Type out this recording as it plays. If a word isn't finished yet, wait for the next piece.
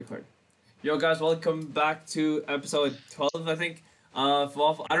record. Yo, guys, welcome back to episode 12, I think. Of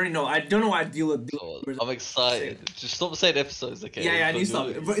Waffle. I don't even know. I don't know why I deal with God, numbers. I'm excited. Just stop saying episodes, okay? Yeah, I need to stop.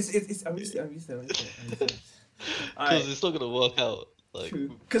 Because But it's I'm used to it. I'm used to it. Alright, it's not gonna work out. Like, true. we're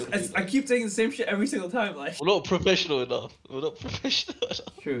gonna Because do I that. keep saying the same shit every single time. Like, We're not professional enough. We're not professional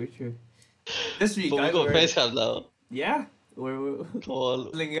enough. true. This week, But we guys, got we're face cam now. yeah, we're Come on,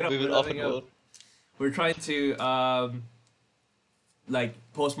 leveling it up. moving We're up leveling and up. on. We're trying to like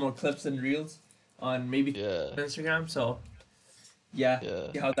post more clips and reels on maybe Yeah, Instagram. So yeah,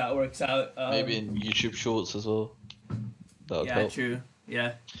 yeah. see how that works out. Maybe in YouTube Shorts as well. That would Yeah, help. true.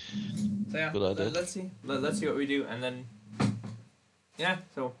 Yeah. So yeah, Good idea. let's see. Let's see what we do, and then yeah.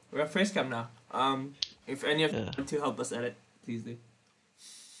 So we're at Facecam now. If any of you Yeah. want to help us edit, please do.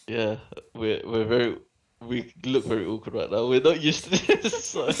 Yeah, we're very. We look very awkward right now. We're not used to this,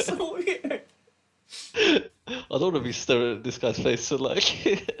 so So weird. I don't want to be staring at this guy's face for like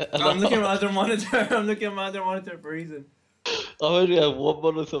an I'm looking at hour. my other monitor. I'm looking at my other monitor for a reason. I only have one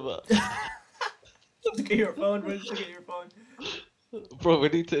monitor, man. Look at your phone, bro. Just look at your phone. Bro, we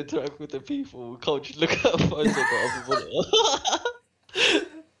need to interact with the people. We can't just look at our phones on the other monitor.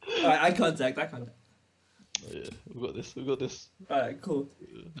 Alright, eye contact. Yeah, we got this. We got this. Alright, cool.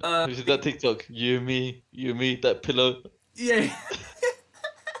 Who's in that TikTok? You and me, that pillow. Yeah.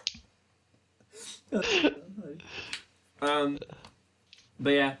 But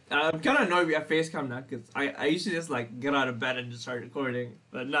yeah, I'm kind of annoyed we have Facecam now because I used to just like get out of bed and just start recording,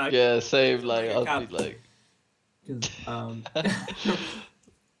 but now Yeah, same. Like Like a I'd be like, because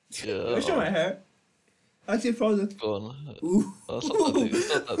yeah. show my hair. Actually, frozen. Go on. Ooh, That's not that deep. It's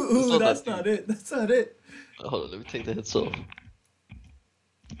not that. It's Ooh, not that's that not deep. it. That's not it. Hold on, let me take the heads off.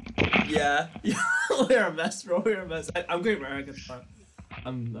 Yeah, we're a mess, bro. We're a mess. I'm going for my haircut tomorrow.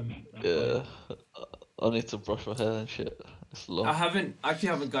 I'm Yeah, I need to brush my hair and shit. It's long. I haven't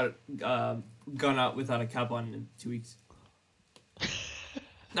got gone out without a cap on in 2 weeks.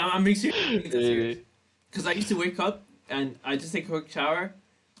 No, I'm being serious. Really? Because I used to wake up and I just take a quick shower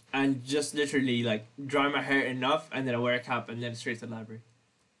and just literally like dry my hair enough and then I wear a cap and then straight to the library.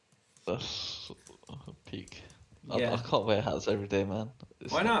 That's a peak. Yeah. I can't wear hats every day, man.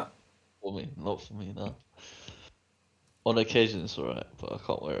 It's Why not? for me, not for me, no. On occasion it's alright, but I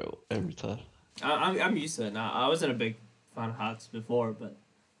can't wear it every time. I'm used to it now. I wasn't a big fan of hats before, but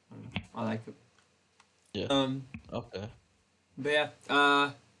I like it. Yeah. Okay. But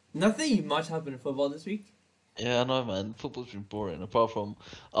yeah, nothing much happened in football this week. Yeah, I know, man. Football's been boring, apart from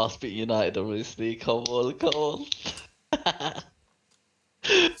us beating United, obviously. Come on, come on.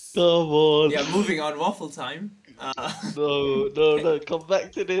 Come on. Yeah, moving on. Waffle time. No. Come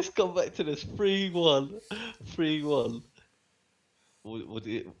back to this. 3-1. 3-1.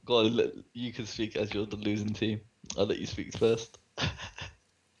 Go on, you can speak as you're the losing team. I'll let you speak first.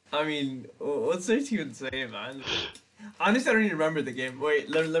 I mean, what's there to even say, man? Honestly, I don't even remember the game. Wait,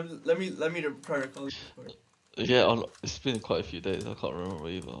 let me try to recall it. Yeah, it's been quite a few days. I can't remember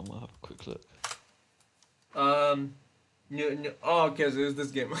either. I might have a quick look. Oh, okay, so it was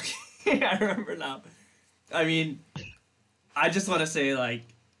this game. Okay, I remember now. I mean, I just want to say, like,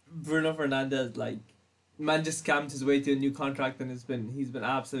 Bruno Fernandes, like, man just scammed his way to a new contract and he's been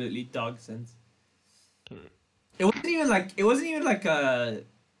absolutely dog since. It wasn't even like a.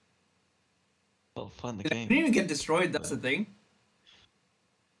 I'll find the It game. didn't even get destroyed. That's the thing.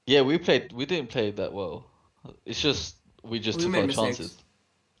 Yeah, we didn't play that well. It's just we just We took made our mistakes. chances.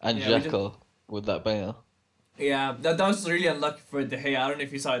 And Yeah, we Xhaka with that banger. Yeah, that was really unlucky for De Gea. I don't know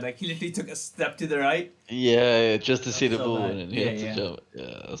if you saw it. Like, he literally took a step to the right. Yeah, just to see the so ball bad. and then he had Yeah. to jump.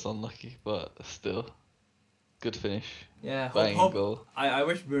 Yeah, that's unlucky, but still, good finish. Yeah, Banging goal. I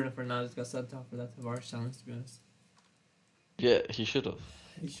wish Bruno Fernandes got sent off for that Tavares challenge, to be honest. Yeah, he should have.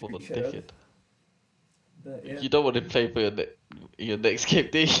 He What a should have. dickhead. But yeah. You don't want to play for your next game,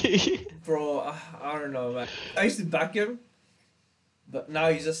 do you? Bro, I don't know, man. I used to back him, but now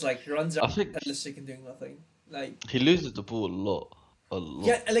he's just like runs I around think headless chicken doing nothing. Like, he loses the ball a lot. A lot.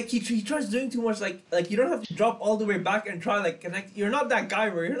 yeah, like he tries doing too much. Like you don't have to drop all the way back and try like connect. You're not that guy,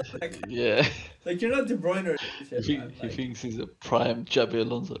 bro. You're not that guy. Yeah. Like, you're not De Bruyne or shit, man. He Like, thinks he's a prime Xabi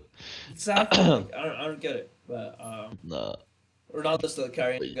Alonso. exactly. Like, I don't get it, but Nah. Ronaldo's still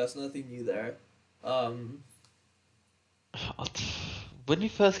carrying us. Nothing new there. When he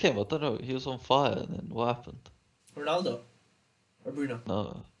first came, I don't know, he was on fire, and then what happened? Ronaldo or Bruno.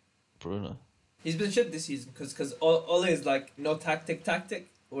 No, Bruno. He's been shit this season because Ole is like no tactic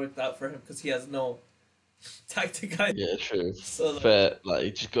worked out for him because he has no tactic either. Yeah, true. So, like, Fair, like,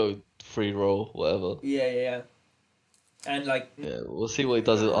 you just go free roll, whatever. Yeah. And like Yeah, we'll see what he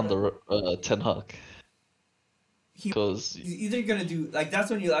does under Ten Hag. because he's either gonna do like that's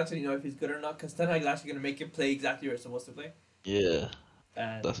when you'll actually know if he's good or not, because Ten Hag's actually gonna make him play exactly where it's supposed to play. yeah,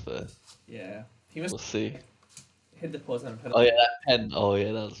 And that's fair. yeah, he must We'll see. hit the post and Oh yeah, that pen. Oh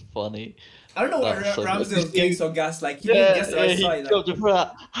yeah, that was funny. I don't know why That was so good. Ramsdale was getting so gassed. Like he didn't Yeah, guess the yeah, right he side. killed Like, the bro.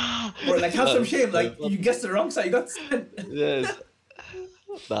 bro, like have That some was shame. so Like you funny. guessed the wrong side. You got sent. Yes.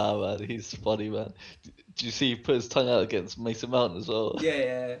 Nah, man, he's funny, man. Do you see he put his tongue out against Mason Mount as well? Yeah,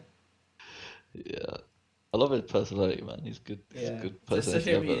 yeah, Yeah. I love his personality, man. He's good. He's a yeah. good It's a personality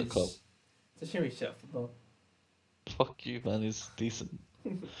to shame have at the club. It's a shame he's shit football. Fuck you, man. He's decent.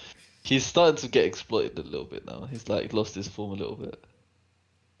 He's starting to get exploited a little bit now. He's like lost his form a little bit.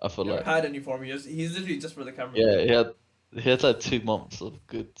 I feel Never like. had any form. He's literally just for the camera. Yeah, he had like 2 months of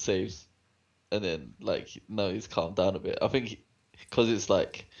good saves, and then like no, he's calmed down a bit. I think because it's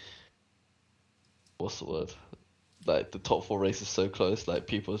like what's the word? Like the top four race is so close. Like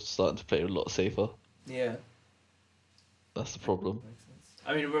people are starting to play a lot safer. Yeah. That's the problem. Makes sense.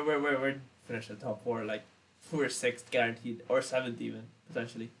 I mean, we're finished at top four. Like we're sixth guaranteed, or seventh even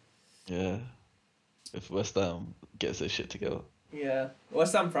potentially. Yeah. If West Ham gets their shit together. Yeah.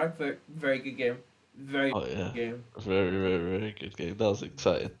 West Ham Frankfurt, very good game. Very Oh yeah. good game. Very, very, very good game. That was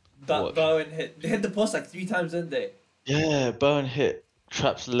exciting. to watch. Bowen they hit the post like 3 times, didn't they? Yeah, Bowen hit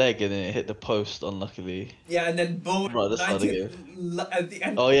Trapp's leg and then it hit the post unluckily. Yeah, and then Bowen Right, that's not 90th at the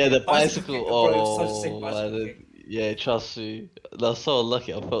end. Oh yeah, the Bicycle bicycle. kick, bro, it was such a sick Oh, bicycle kick. yeah, trust me. That was so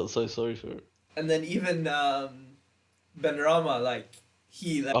unlucky. I felt so sorry for it. And then even Benrahma, like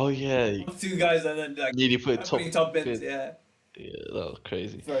he like Oh yeah, two guys and then like nearly put putting top bins. bin. Yeah, Yeah, that was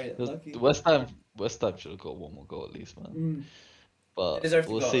crazy. very Because unlucky. West Ham should have got one more goal at least, man. Mm. They But deserve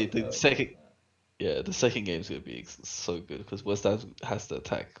to we'll go. see. The second game's gonna be so good because West Ham has to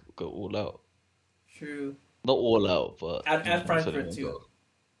attack, go all out. True. Not all out, but At it's only Frankfurt one too. goal.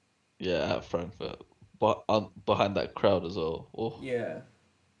 Yeah, at Frankfurt, but behind that crowd as well. Oh, Yeah.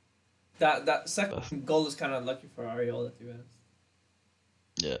 That that's, second goal is kind of unlucky for Ariola, to be honest.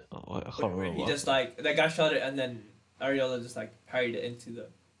 yeah. Oh, I can't Where remember. he what just like that guy shot it and then Ariola just like parried it into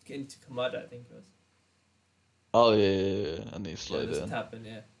Kamada, I think it was. Oh yeah. And he Yeah, slowed just in. tapping,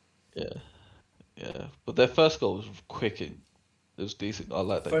 yeah. Yeah. But their first goal was quick and it was decent. I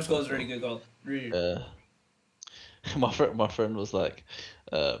like that. First goal was a really good goal. Really. Yeah. My friend was like,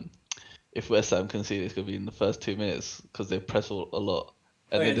 if West Ham concede, it's gonna be in the first 2 minutes because they press a lot,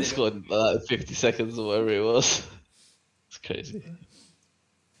 and Oh, yeah, then they they do. scored in like 50 seconds or whatever it was. It's crazy.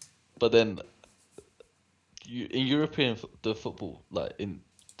 But then, in European the football, like in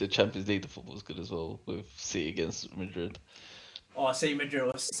the Champions League, the football is good as well with City against Madrid. Oh, City Madrid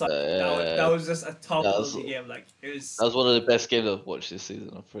was such, Uh, that was just a top that was- quality game. Like it was one of the best games I've watched this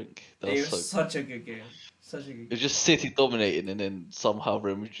season. I think that it was was so. such a good game. Such a good It game. was just City dominating, and then somehow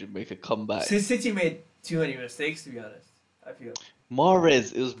Real Madrid make a comeback. City made too many mistakes, to be honest. I feel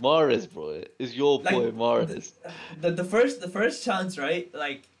Mahrez, it was Mahrez, bro. It's your Like, boy Mahrez. the first chance, right?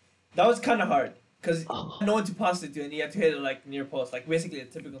 Like that was kind of hard because Oh. no one to pass it to, and he had to hit it like near post, like basically a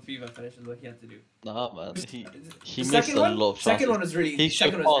typical FIFA finish is what he had to do. Nah, man. He The missed second a one, lot of second chances. one was really He easy.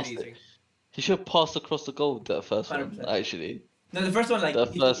 Second should one was pass really it. easy. He should have passed across the goal that first one, 100%. actually. No, the first one like The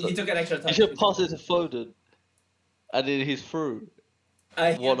he, first he one. took an extra He time. should have passed it to Foden, and then he's through.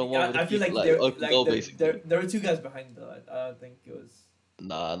 One-on-one with I the feel like keeper, like, there, open like goal, there, basically. there were two guys behind though. I don't think it was.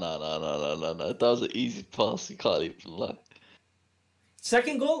 Nah. That was an easy pass. You can't even lie.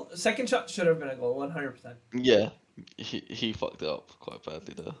 Second shot should have been a goal, 100%. Yeah, he fucked it up quite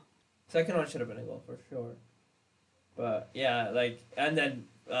badly there. Second one should have been a goal for sure. But yeah, like and then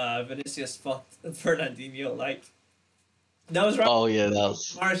Vinicius fucked Fernandinho like. That was right. Oh yeah, that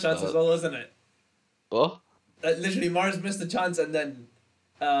was. Mars chance as well, wasn't it? What? Literally, Mars missed the chance and then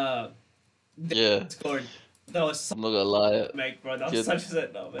they Yeah, scored. That was such I'm not gonna lie. a make, bro. That was Yeah. such a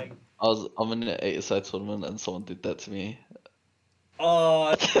set, no, make. I'm in an 8-a-side tournament and someone did that to me.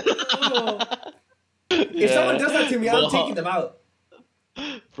 Oh, no. If someone does that to me, I'm taking them out.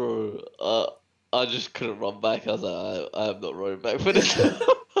 Bro, I just couldn't run back. I was like, I am not running back for this.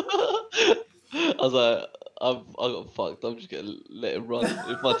 I was like, I got fucked. I'm just gonna let him run.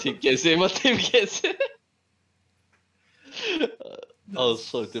 If my team gets it, my team gets it. I was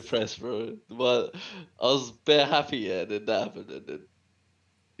so depressed, bro. But I was bare happy, yeah, and then that happened, and then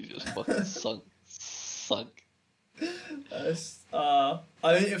he just fucking sunk. I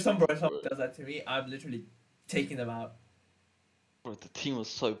mean, if someone does that to me, I'm literally taking them out. Bro, the team was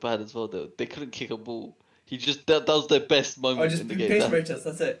so bad as well. They couldn't kick a ball. That was their best Or moment just in the pace game. merchants,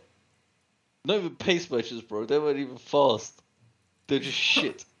 that's it. Not even pace merchants, bro. They weren't even fast. They're just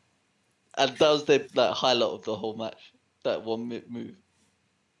shit. And that was their like highlight of the whole match. That one move.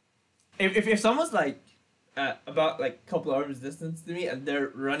 If someone's like about like a couple arms distance to me, and they're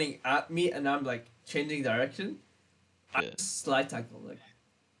running at me, and I'm like changing direction. I Yeah. just slide tackle. Like,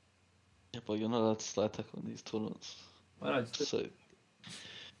 Yeah, but you're not allowed to slide tackle in these tournaments. why not? Just So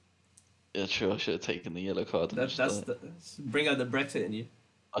yeah, true. I should have taken the yellow card and that. just done That's it. the bring out the Brexit in you.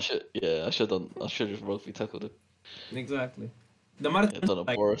 I should. Yeah, I should have done. I should have rugby tackled it. Exactly. The amount of Yeah, times, done a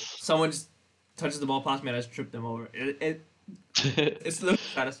like Boris. someone just touches the ball past me and I just trip them over. It's looks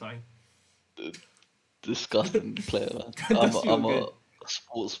satisfying. Disgusting player, man. That does feel I'm a good.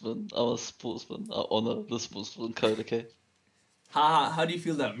 sportsman. I'm a sportsman. I honor the sportsman code, okay? How do you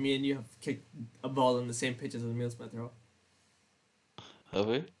feel that me and you have kicked a ball on the same pitch as Emil Smith Rowe? Have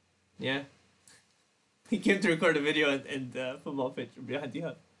we? Yeah. He came to record a video in the football pitch behind the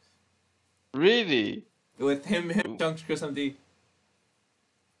hut Really? with him, Chunks, Chris MD.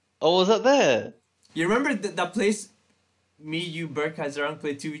 Oh, was that there? You remember that place me, you, Burke, Hazarang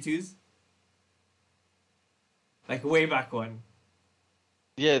played 2v2s? Like way back when.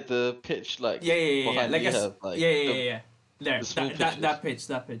 Yeah, the pitch like Yeah. behind Like you have like yeah. There, the small that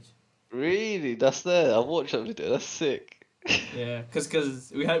pitches. pitch. Really? That's there. I watched that video. That's sick. Yeah,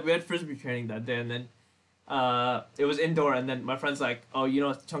 cause we had frisbee training that day, and then it was indoor, and then my friend's like, oh,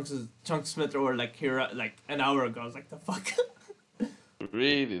 Chunks Smith or like here like an hour ago. I was like, the fuck.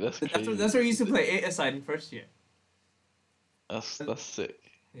 Really? That's crazy. That's where we used to play 8-a-side in first year. That's sick.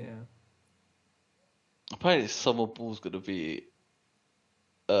 Yeah. Apparently, summer ball's gonna be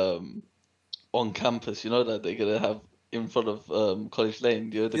um on campus. You know that they're gonna have in front of College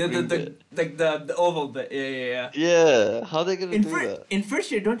Lane. You know the Yeah, green bit. the oval bit. Yeah. Yeah, how they gonna In do that? in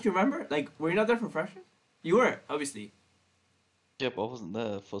first year, don't you remember? Like, were you not there for freshman? You were, obviously. Yeah, but I wasn't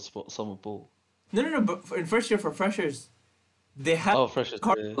there for summer ball. No. But in first year for freshers, they had Oh, freshers.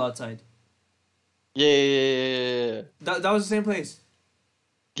 Yeah, carnival outside. yeah. That was the same place.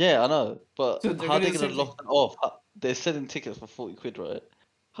 Yeah, I know. But So they're how gonna they do the gonna same thing. lock it off? They're selling tickets for 40 quid, right?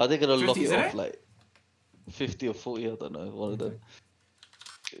 How they gonna lock 50, is it off it? like 50 or 40? I don't know. One of them.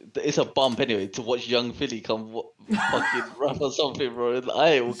 It's a bump anyway to watch Young Philly come fucking rap or something, bro. And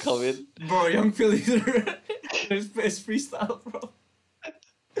I will come in. Bro, young Phillies are it's freestyle, bro.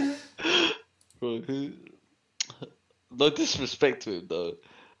 Bro, who? No disrespect to him though,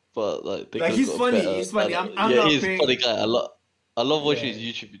 but like they Like, could he's have got funny. better. He's funny. I'm Yeah, not he's a paying. funny guy. I love watching Yeah. his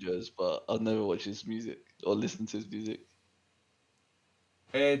YouTube videos, but I'll never watch his music or listen to his music.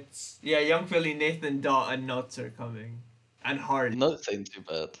 It's young Philly, Nathan Daw, and Nuts are coming, and Hardy. Not saying too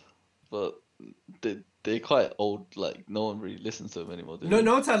bad, but they're quite old. Like no one really listens to them anymore. Do No, they?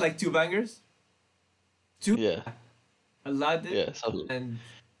 Nuts had like two bangers. Two. Yeah, Aladdin, yeah. So, and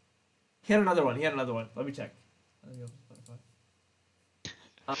he had another one. Let me check. Let me open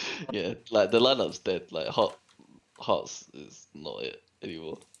Spotify. yeah, like the lineup's dead. Like Hearts is not it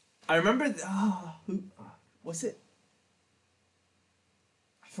anymore. I remember. Who was it?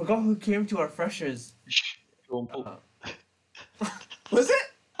 I forgot who came to our freshers. Sean Paul. Was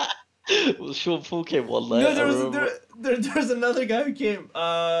it? Well, Sean Paul came one night. No, I remember. there was another guy who came.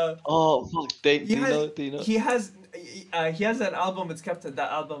 Oh fuck! Do He you has know? Do you know? he has an album. It's kept at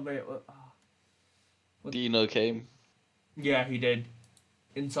that album. Do you know came? Yeah, he did.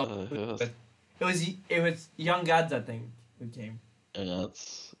 In some. Who else? It was Young Gads, I think, who came. Young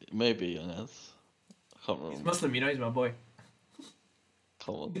Ads. Maybe Young Ads. I can't He's remember. Muslim, he's my boy.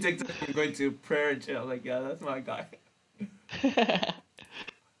 Come on. He takes time going to prayer and shit. I'm like, yeah, that's my guy.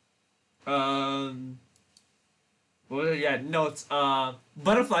 What was it? Yeah, Notes.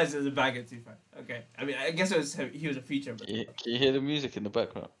 Butterflies is a banger too far. Okay, I mean, I guess he was a feature, but Can you hear the music in the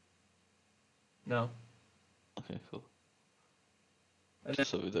background? no. Okay, cool. And then,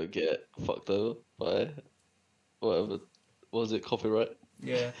 Just so we don't get fucked over by whatever. What was it? Copyright?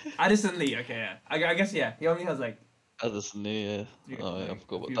 yeah, Addison Lee. Okay, yeah. I guess yeah. He only has like. Addison Lee, yeah. Three- Oh, yeah, I like,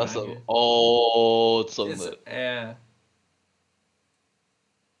 forgot a about few that's an bangers. old song It's, though. yeah.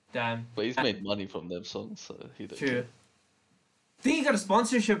 Damn. But he's made money from them songs, so he don't True. care. I think he got a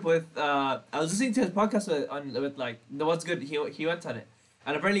sponsorship with. I was listening to his podcast with like the What's Good. He went on it,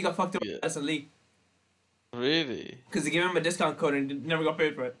 and apparently he got fucked up Yeah. with Addison Lee Really? because they gave him a discount code and he never got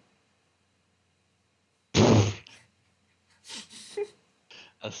paid for it.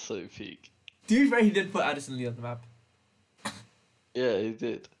 That's so peak. To be fair, he did put Addison Lee on the map. Yeah, he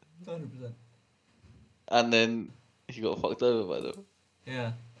did. 100%. And then he got fucked over by them.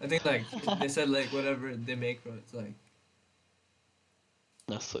 Yeah, I think like they said like whatever they make from it's like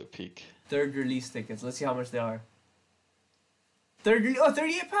That's so peak. third release tickets. Let's see how much they are.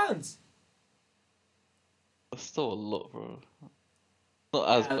 £38. That's still a lot, bro. Not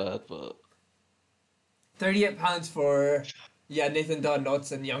as Yeah. bad, but £38 for Yeah, Nathan Dunn,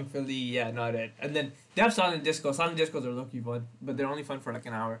 Nuts, and Young Philly. Yeah, not it. And then they have Silent Disco. Silent Discos are lucky fun, but they're only fun for like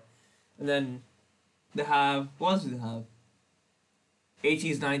an hour. And then they have what else do they have?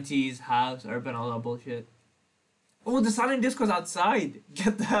 80s, 90s, house, urban, all that bullshit. Oh, the Silent Disco's outside.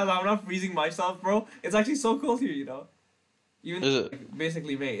 Get the hell out! I'm not freezing myself, bro. It's actually so cold here, you know. Even Is it? like,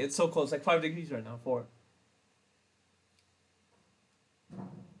 basically May, it's so cold. It's like 5 degrees right now. 4.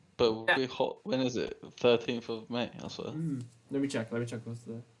 But Yeah. we hot. When is it? 13th of May. I swear. Let me check. Let me check. What's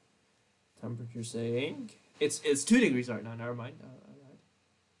the temperature saying? It's 2 degrees right now. Never mind.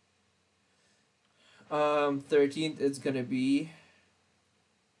 I lied. 13th. It's gonna be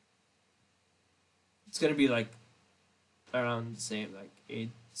like around the same, like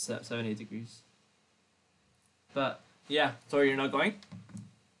 7, 8 degrees. But yeah, sorry, you're not going.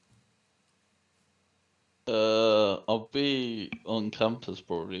 I'll be on campus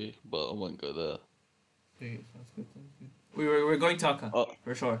probably, but I won't go there. Okay, sounds good. Sounds good. We're going Taka Oh,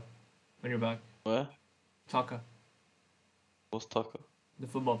 for sure when you're back. where? Taka, What's Tucker? the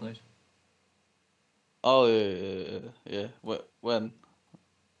football place. Oh yeah. When?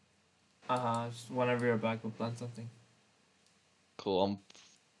 Just whenever you're back, we'll plan something. Cool. I'm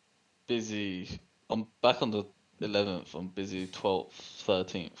busy. I'm back on the 11th. I'm busy 12th,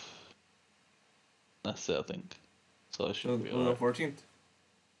 13th. That's it, I think. So I So should be we'll go alright. 14th.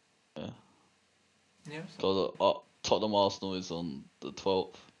 Yeah. Yeah. Cause Tottenham Arsenal is on the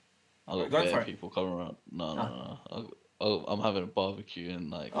 12th. I We're got going bare for it. people coming around. No, no, Ah. no. I'm having a barbecue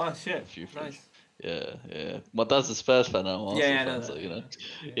and like Oh a shit! few friends. Nice. Yeah, yeah. My dad's a Spurs fan and I'm an Yeah, Arsenal yeah, I know fan, that. so you know.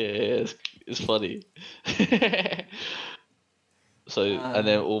 Yeah. Yeah, it's funny. So and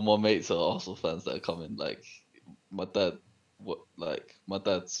then Um. all my mates are Arsenal fans that are coming. Like my dad, my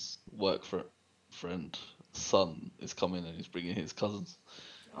dad's friend son is coming and he's bringing his cousins.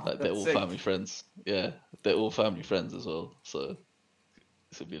 Oh, Like they're that's all sick. family friends. Yeah, they're all family friends as well. So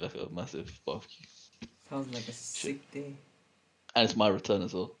this will be like a massive barbecue. Sounds like a Shit. sick day. And it's my return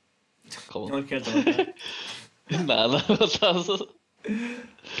as well. Come No on. one cares about that. Nah, nah, that's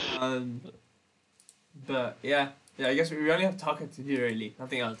Um. But yeah, yeah. I guess we only have Taka to do really.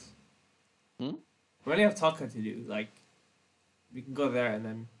 Nothing else. hmm? We only have Taka to do. Like we can go there and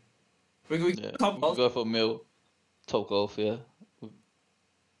then we Yeah, top we could golf. go for a meal. Top golf, yeah.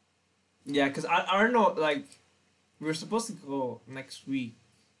 Yeah, cause I don't know. Like we were supposed to go next week,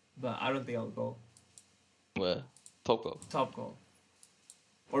 but I don't think I'll go Where? Top golf. top golf.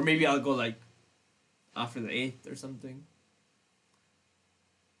 Or maybe I'll go like after the 8th or something.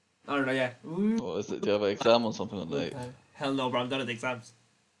 I don't know. Yeah. Or is it? Do you have an exam or something on the 8th? Hell no, bro. I'm done with exams.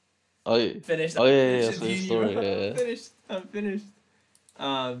 Oh yeah. Finished. Oh I'm yeah, finished that's with the uni, bro. story. I'm Yeah. finished. I'm finished.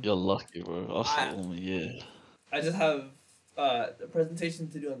 You're lucky, bro. I I still want a year. I just have a presentation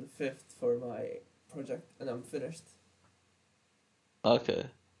to do on the 5th for my project, and I'm finished. Okay,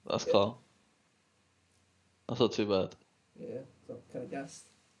 that's Yeah. calm. That's not too bad. Yeah. So I'm kind of gassed.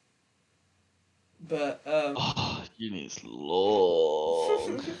 But Oh, uni's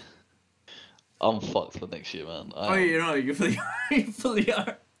long. I'm fucked for next year, man. oh, you know, you fully you fully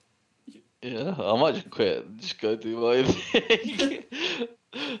are. Yeah, I might just quit. Just go do my own thing.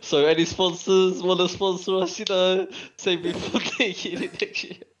 So, any sponsors want to sponsor us? You know, save me from getting uni next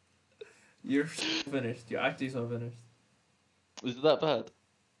year. You're so finished. You're actually so finished. Is it that bad?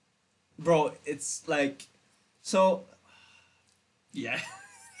 Bro, it's like so yeah.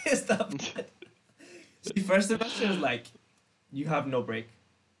 It's that bad. See, first semester is like you have no break.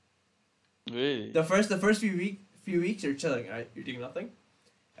 Really? The first few weeks you're chilling, right? You're doing nothing.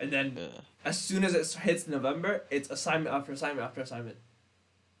 And then Yeah. as soon as it hits November, it's assignment after assignment after assignment.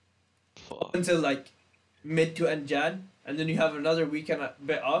 Fuck. Until like mid to end Jan, and then you have another weekend a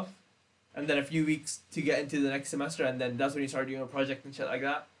bit off, and then a few weeks to get into the next semester, and then that's when you start doing a project and shit like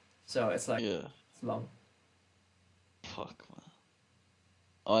that. So it's like Yeah. it's long. Fuck, man.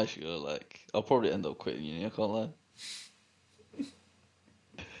 I actually go like. I'll probably end up quitting uni. I can't lie.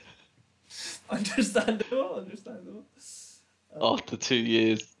 Understandable, understandable. After 2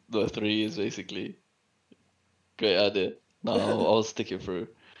 years, no, 3 years basically. Great idea. No, I'll stick it through.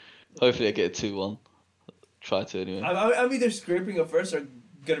 Hopefully, I get a 2-1. Try to anyway. I'm either scraping a first or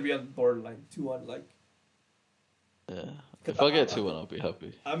gonna be on borderline 2-1. Like Yeah. If I get 2-1, I'll be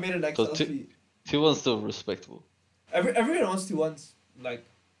happy. I made an So Excel sheet. 2-1's still respectable. Everyone wants 2-1s. Like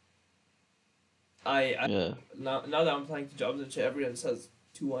I Yeah. now that I'm applying to jobs and shit, everyone says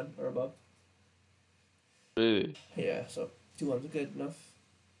 2-1 or above. Really. Yeah, so 2-1's good enough.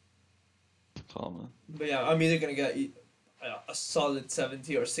 Calm, man. But yeah, I'm either gonna get a solid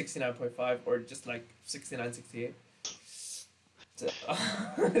 70 or 69.5 or just like 69, 68. So,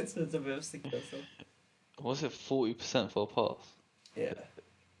 it's a bit of sticky stuff. Was it 40% for a pass? Yeah.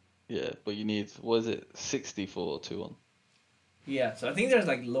 Yeah, but you need, what is it, 60 for 2-1? Yeah. So I think there's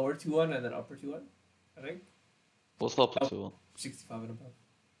like lower 2-1 and then upper 2-1. I think What's up with 2-1? 65 and above.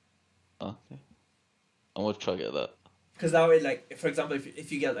 Okay. I'm gonna try to get that. Because that way, like, for example,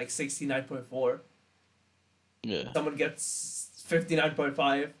 if you get like 69.4, Yeah. someone gets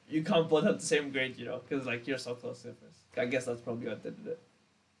 59.5, you can't both have the same grade, because like you're so close to it. I guess that's probably what they did it.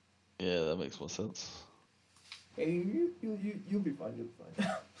 Yeah, that makes more sense. Hey, you'll be fine. You'll be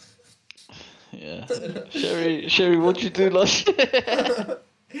fine. Yeah. Sherry, what'd you do last year?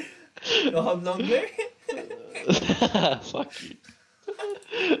 You'll have long hair. Fuck you.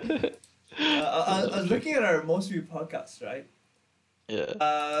 I was looking at our most viewed podcasts, right? Yeah.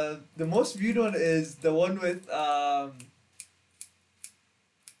 The most viewed one is the one with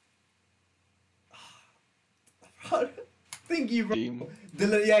Thingy, bro. Team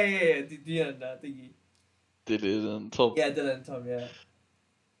Dylan, yeah. Dylan, Thingy. did it and Tom. Yeah, Dylan and Tom, yeah.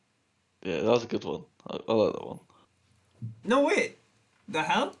 Yeah, that was a good one. I like that one. No, wait. The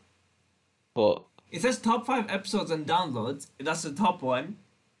hell? What? It says top 5 episodes and downloads. That's the top one.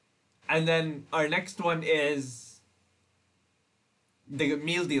 And then our next one is the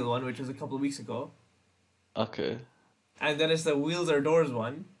meal deal one, which was a couple of weeks ago. Okay. And then it's the Wheels or Doors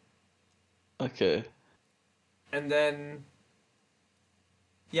one. Okay. And then...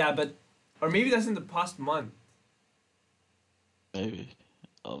 Yeah, but... Or maybe that's in the past month. Maybe.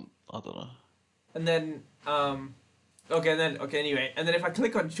 I don't know. And then... Okay, anyway. And then if I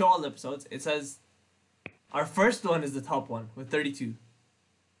click on show all episodes, it says... Our first one is the top one, with 32.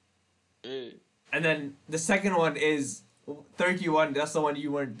 Hey. And then the second one is 31. That's the one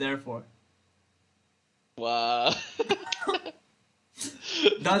you weren't there for. Wow.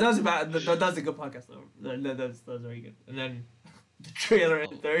 That was bad. That was a good podcast though. That was very good. And then the trailer in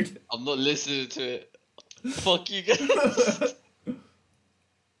third. I'm not listening to it. Fuck you guys.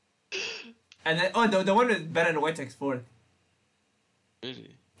 And then the one with Ben and Whitex fourth.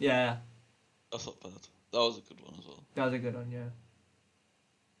 Really? Yeah, That's not bad. That was a good one as well. that was a good one. Yeah.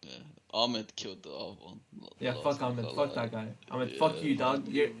 Yeah. Ahmed killed the other one. Yeah. The Fuck last one, Ahmed. can't Fuck lie. that guy. Ahmed. Yeah, Fuck you, dog.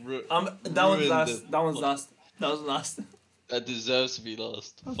 You're. ru- That one's ruined last. the- That one's last. That was last. That deserves to be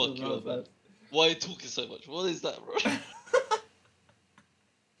last. That Fuck was you, last, Ahmed. Why are you talking so much? What is that, bro?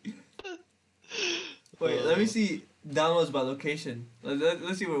 Wait, let me see downloads by location.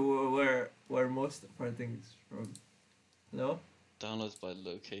 Let's see where most of our things from. Hello? Downloads by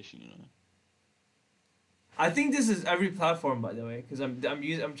location, you know. I think this is every platform, by the way, because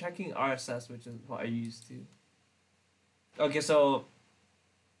I'm checking RSS, which is what I use to. Okay, so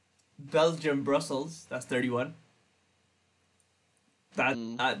Belgium, Brussels, that's 31.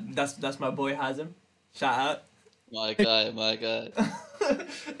 That's my boy Hazem. Shout out. My guy.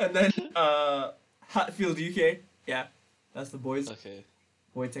 And then Hatfield, UK. Yeah, that's the boys. Okay.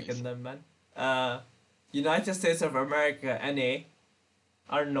 Boy taking them, man. United States of America, NA.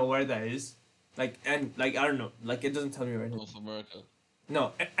 I don't know where that is. I don't know. Like, it doesn't tell me where it is. North America.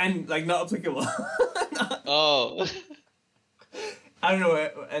 No, and like not applicable. Oh. I don't know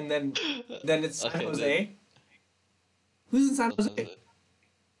where, and then it's San Okay, Jose. then. Who's in San That's Jose? it.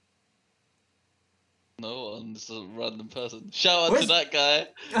 No one, it's a random person. Shout out Where's- to that guy.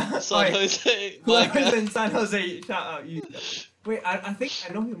 San Wait, Jose. My whoever's guy. in San Jose, shout out you. Wait, I think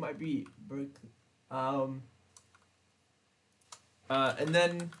I know who might be Berkeley. And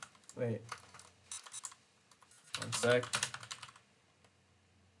then wait. One sec.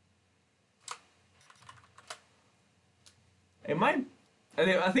 It might.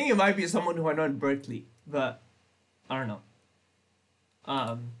 I think it might be someone who I know in Berkeley, but I don't know.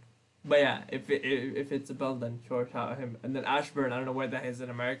 But yeah, if it's a Bell, then sure, shout out him. And then Ashburn, I don't know where that is in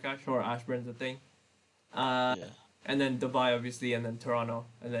America. Sure, Ashburn's a thing. Yeah. And then Dubai, obviously, and then Toronto,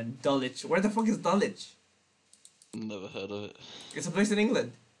 and then Dulwich. Where the fuck is Dulwich? Never heard of it. It's a place in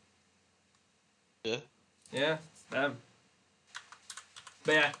England. Yeah. Yeah, damn.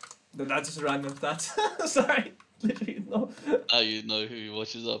 But yeah, that's just random stats. Sorry, literally no. Now you know who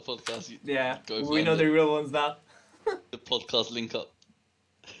watches our podcast. Yeah, Go we find know it. the real ones now. The podcast link up.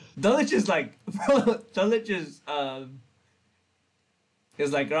 Dulwich is like, Dulwich is like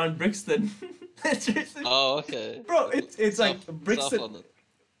around Brixton. Seriously. Oh, okay. Bro, it's like South Brixton. London.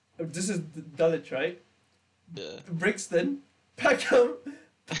 This is Dulwich, right? Yeah. Brixton, Peckham.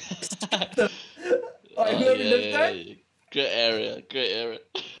 Oh, Whoever lives there. yeah. Great area.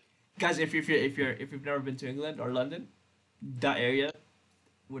 Guys, if you've never been to England or London, that area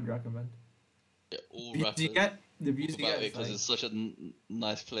would recommend. Yeah, all Views rappers you get, the views you about get. it Is because like, it's such a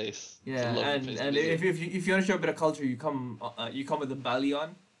nice place. It's a yeah, lovely and place to and visit. if you want to show a bit of culture, you come with a belly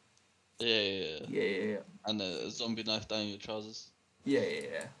on. Yeah. Yeah. And a zombie knife down your trousers.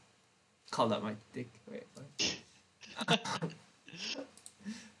 Yeah. Call that my dick. Wait.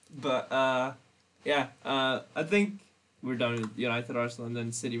 But yeah. I think we're done with United, Arsenal, and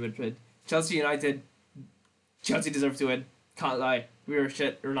then City, Madrid, Chelsea, United. Chelsea deserve to win. Can't lie. We were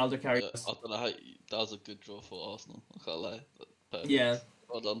shit. Ronaldo carried us. I don't know how that was a good draw for Arsenal. I can't lie. Perfect. Yeah.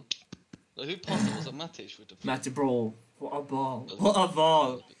 Well done. Like, who passed it? Was it Matic with the Matt, bro. What a ball. Was What a it?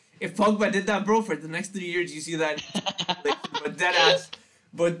 ball. If Pogba did that, bro, for the next 3 years, you see that. But dead ass.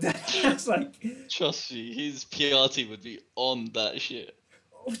 But dead ass, like. Trust me, his PR team would be on that shit.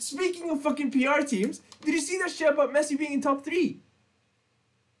 Speaking of fucking PR teams, did you see that shit about Messi being in top 3?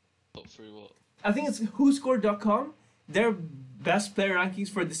 Top 3 what? I think it's WhoScored.com. Their best player rankings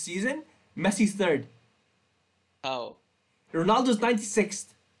for the season. Messi's 3rd. How? Ronaldo's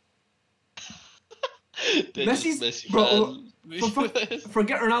 96th. They're Messi's just Messi bro. fans.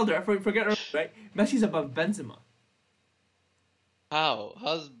 Forget Ronaldo. Forget Ronaldo, right? Messi's above Benzema. How?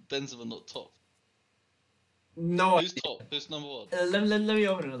 How's Benzema not top? No. Who's top? Who's number 1? Let me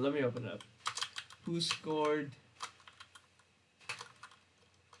open it up. Let me open it up. Who scored?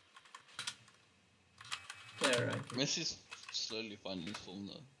 Player ranking. Messi's slowly finding his form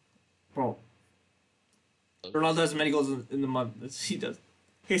though. Bro. Ronaldo has many goals in the month. He does.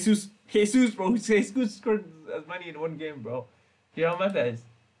 Jesus, bro. Jesus scored as many in one game, bro. You know how much that is?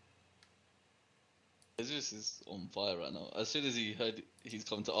 Jesus is on fire right now. As soon as he heard he's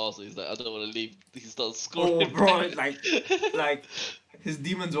come to Arsenal, he's like, I don't want to leave. He starts scoring. Oh, bro, like his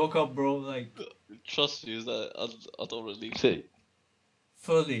demons woke up, bro. Like Trust me, he's like, I don't want to leave. Shit.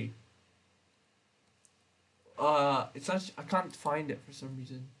 fully. It's not. I can't find it for some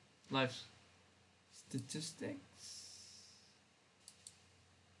reason. Live statistics.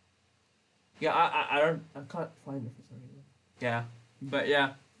 Yeah, I can't find it for some reason. Yeah, but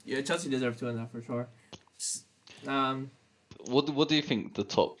yeah, Chelsea deserve to win that for sure. What do you think the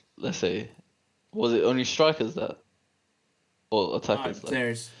top? Let's say, was it only strikers that, or attackers?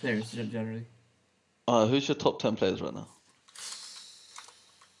 Players generally. Who's your top 10 players right now?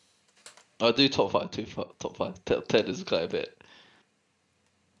 I do top 5, top 5. Top 10 is quite a bit.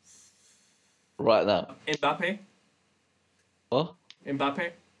 Right now. Mbappe. What?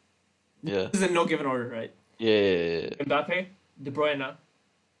 Mbappe. Yeah. This is in no given order, right? Yeah. Mbappe, De Bruyne.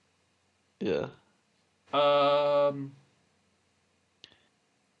 Yeah.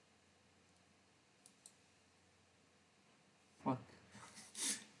 Fuck.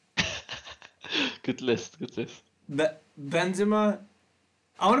 Good list. Benzema.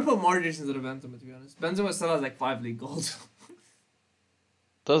 I want to put Modric instead of Benzema, to be honest. Benzema still has like 5 league goals.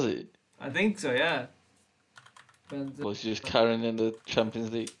 Does he? I think so, yeah. Benzema. Was he just carrying in the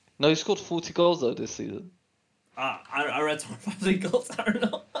Champions League? No, he scored 40 goals though this season. I read some 5 league goals. I don't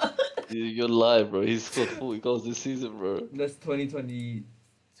know. You're lying, bro. He scored 40 goals this season, bro. That's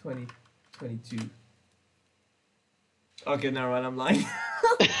 2022. Okay, never mind. I'm lying.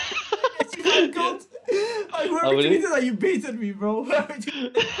 Goals. Whoever tweeted that, you baited me, bro.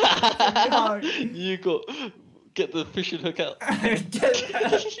 You get the fishing hook out.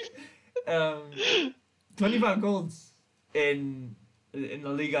 25 goals in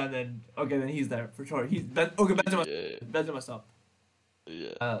La Liga, and then he's there for sure. Benzema. Yeah. Benzema stop.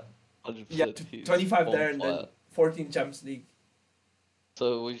 Yeah. 100%. Yeah, 25 there, and fire. then 14 Champions League.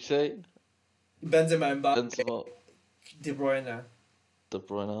 So what you say? Benzema, Mbappe, Benzema, De Bruyne. De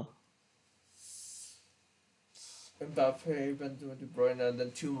Bruyne. Mbappe, Benzema, De Bruyne, and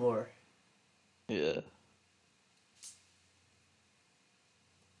then 2 more. Yeah.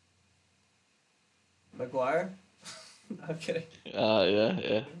 Maguire? I'm kidding.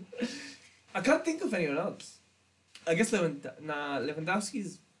 Yeah. I can't think of anyone else. I guess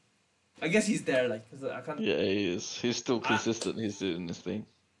Lewandowski's. I guess he's there, cause I can't. Yeah, he is. He's still consistent. He's doing this thing.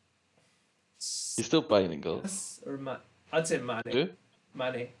 He's still banging goals. Or I'd say Mane. Who?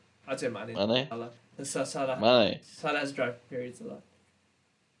 Mane. I'd say Mane. Mane? Salah. Mane. Salah has dry periods a lot.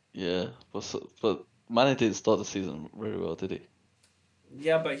 Yeah, but Mane didn't start the season very well, did he?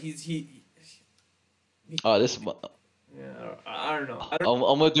 Yeah, but he Alright, yeah, I don't know.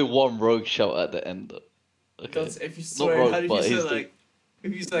 I'm gonna do one rogue shout at the end though. Okay. If you swear, rogue, how did you but say he's like?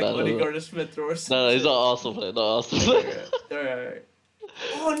 If you say like No. Odegaard Smith or something. No, he's not Arsenal player. Not Arsenal player. Alright.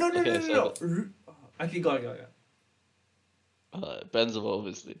 Oh no! Okay, so Actually, go on. Benzema,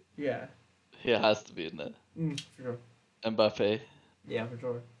 obviously. Yeah. He has to be in there. For sure. Mbappe, Yeah, for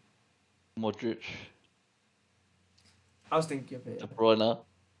sure. Modric, I was thinking of it. De Bruyne,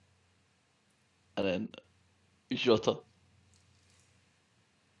 and then Jota.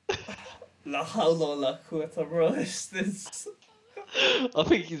 La hawla wa la quwwata, bro. This. I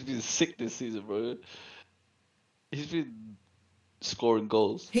think he's been sick this season, bro. he's been scoring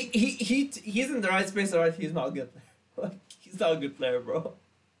goals. He's in the right space, alright. He's not a good player. Like, he's not a good player, bro.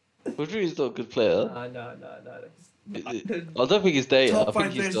 Rodrigo's not a good player. No. I don't think he's there yet. I Top think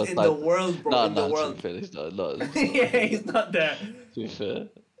five he's players got in the like. world, bro. No, In the no. To be world. fair, he's not. No, Yeah, he's not there. to be fair,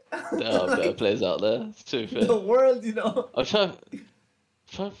 there are better Like, players out there. To be the fair, world, you know. I'm trying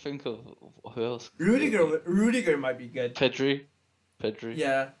to think of who else. Rudiger might be good. Pedri.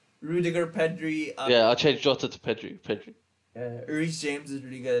 Yeah, Rudiger, Pedri. Yeah, I changed Jota to Pedri. Reece James is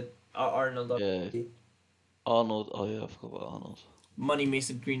really good. Arnold. Yeah. Obviously. Arnold. Oh yeah, I forgot about Arnold. Money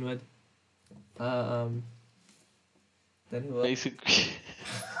Mason Greenwood. Then who else? Mason.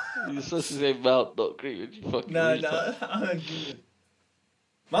 You're supposed to say Mount, not Greenwood. You fucking No, retard. I'm on Greenwood.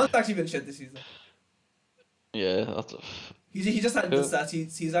 Mount's actually been shit this season. Yeah, He just had Who? the stats.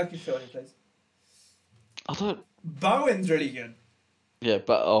 He's actually showing plays. I don't. Bowen's really good. Yeah,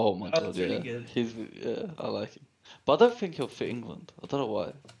 but oh my Oh, god, that's really yeah, good. I like him, but I don't think he'll fit England. I don't know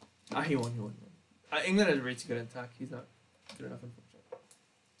why. He won. England is really good in attack. He's not good enough in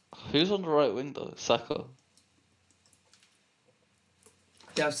football. Who's on the right wing though? Saka.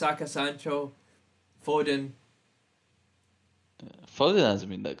 They have Saka, Sancho, Foden. Yeah. Foden hasn't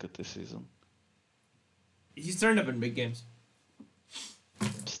been that good this season. He's turned up in big games.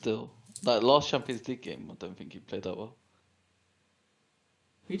 Still, like last Champions League game, I don't think he played that well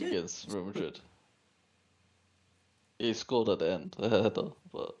He did. against Real Madrid. He scored at the end, a header,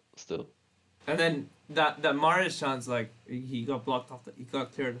 but still. And then that Mahrez chance, like he got blocked off. He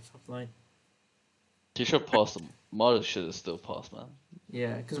got cleared off the line. He should pass him. Mahrez should have still passed, man.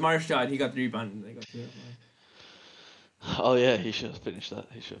 Yeah, because Mahrez shot. He got the rebound and they got cleared off the line. Oh yeah, he should have finished that.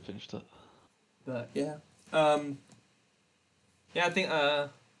 But yeah, yeah, I think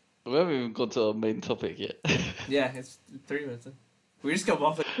We haven't even got to our main topic yet. yeah, it's 30 minutes in. We just got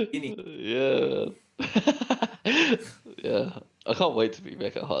off at Guinea. Yeah. Yeah. I can't wait to be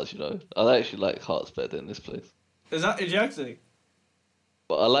back at Hearts, you know. I actually like Hearts better than this place. Is you actually?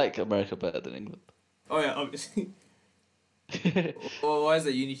 But I like America better than England. Oh yeah, obviously. it's Well, why is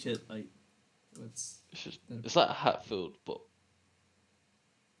that uni shit like? What's it's like Hatfield, but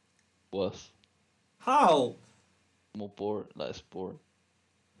worse. how? More boring. Like, it's boring.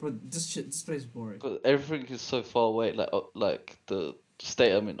 Bro, this place is boring. Because everything is so far away. Like the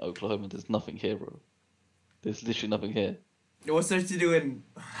state I'm in, Oklahoma, there's nothing here, bro. There's literally nothing here. What's there to do in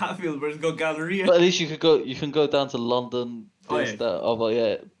Hatfield versus go Galleria? But at least you can go down to London, Oh, this, yeah. that, other,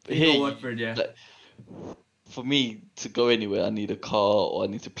 yeah. You Here, go you- Watford, yeah. like, for me to go anywhere, I need a car or I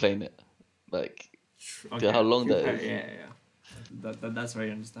need to plane it. Like, Okay, how long that fair, is. Yeah. That's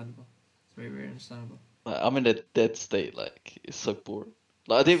very understandable. It's very understandable. I'm in a dead state. Like, it's so boring.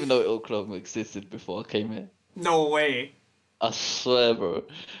 Like, I didn't even know Oklahoma existed before I came here. No way. I swear, bro.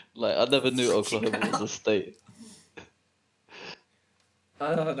 Like, I never knew Oklahoma was a state.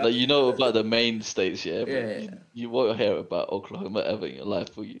 Like, you know about the main states, yeah? But Yeah. You won't hear about Oklahoma ever in your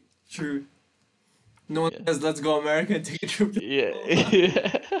life, will you? True. No one Yeah. says, let's go America and take a trip to Yeah,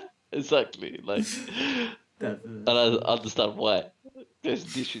 yeah, exactly. Like, that. and I understand why.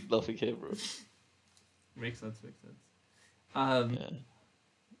 There's literally nothing here, bro. Makes sense. Yeah.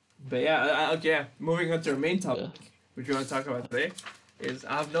 But yeah, okay, moving on to our main topic, which we want to talk about today, is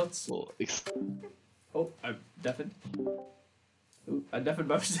I have notes. Well, Oh, I deafened. Ooh, I deafened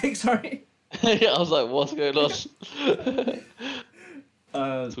by mistake, sorry. yeah, I was like, what's going on?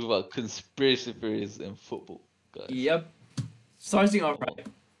 Talk about conspiracy theories in football, guys. Yep. Starting off right.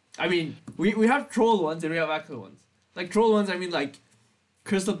 I mean, we have troll ones and we have actual ones. Like, troll ones, I mean, like,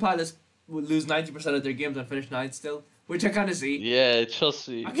 Crystal Palace would lose 90% of their games and finish 9th still, which I kind of see. Yeah, trust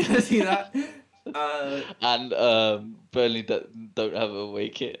me. I kind of see that. And Burnley don't have a away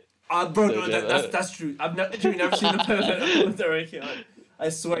kit. Bro, no, that's true. I've literally never seen the benefit of their ranking. I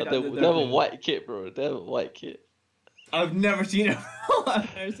swear They have a white kit, bro. They have a white kit. I've never seen it.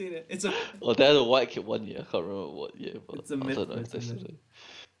 I've never seen it. It's a Well, they had a white kit one year. I can't remember what year, but It's a I myth, don't know if it's a they myth. still do.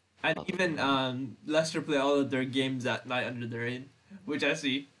 and even Leicester play all of their games at night under the rain, which I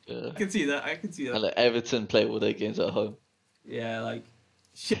see. Yeah. I can see that. And like Everton play all their games at home. Yeah, like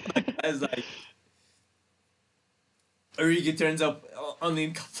shit like that is like Origi turns up only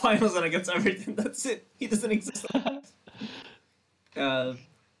in cup finals and against everything. That's it. He doesn't exist.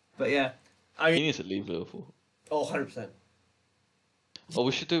 But yeah, I He mean, needs to leave Liverpool. 100%. Oh,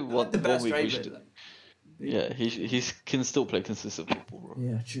 we should do one The best, week. right? We should, But, like, yeah, he can still play consistent football, bro.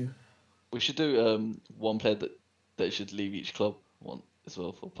 yeah, true. We should do one player that should leave each club one as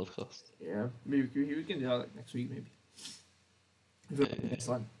well for a podcast. Yeah, maybe we can do that like next week, maybe. If we Yeah. next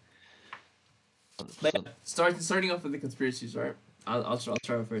one. 100%. But yeah, starting off with the conspiracies, right? I'll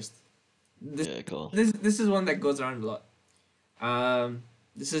try first. This Yeah, go on. this is one that goes around a lot.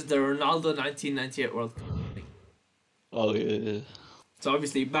 This is the Ronaldo 1998 World Cup. Oh yeah, yeah. So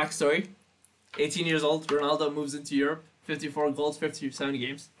obviously, backstory: 18 years old, Ronaldo moves into Europe, 54 goals, 57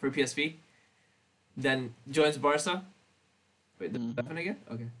 games for PSV. Then joins Barca. Wait, did that Mhm. happen again?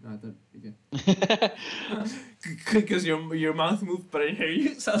 Okay, no, I thought again. Because your mouth moved, but I didn't hear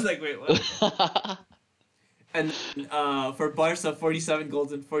you. So I was like, wait, what? And then, for Barca, 47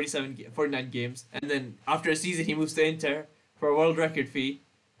 goals in 49 games. And then after a season, he moves to Inter for a world record fee,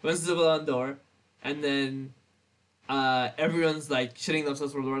 wins the Ballon d'Or, and then everyone's like shitting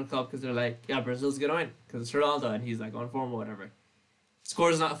themselves for the World Cup because they're like, yeah, Brazil's gonna win because it's Ronaldo and he's like on form or whatever.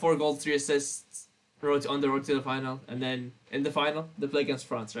 Scores not 4 goals, 3 assists, on the road to the final, and then in the final they play against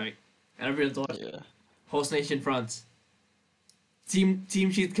France, right? And everyone's watching. Yeah. Host nation France. Team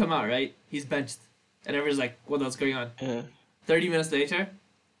sheet come out, right? He's benched, and everyone's like, what else going on? Yeah. 30 minutes later,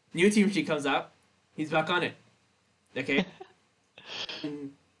 new team sheet comes out. He's back on it. Okay,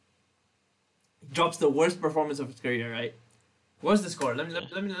 and he drops the worst performance of his career, right? What's the score? Let me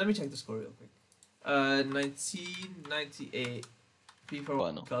check the score real quick. 1998 FIFA World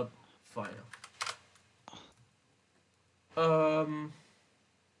Final. Cup final. Um,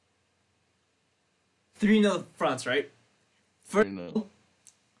 3-0 France, right? First, 3-0.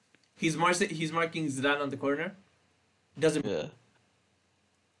 he's marking Zidane on the corner. Doesn't Yeah.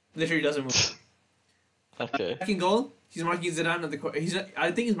 literally doesn't move. Okay. Second goal, he's marking Zidane on the corner.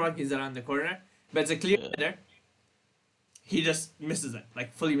 I think he's marking Zidane on the corner, but it's a clear Yeah. header. He just misses it,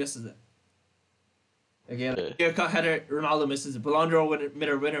 like fully misses it. Okay, like Okay. clear cut header, Ronaldo misses it. Ballon d'Or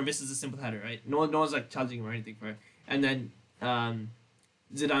winner misses a simple header, right? No one's like challenging him or anything for it. And then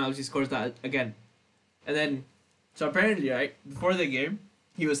Zidane obviously scores that again. And then, so apparently, right before the game,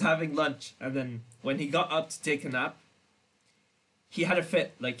 he was having lunch, and then when he got up to take a nap, he had a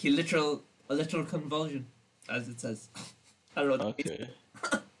fit, like a literal convulsion, as it says. I don't know. Okay.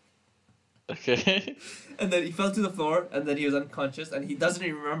 Okay. And then he fell to the floor, and then he was unconscious, and he doesn't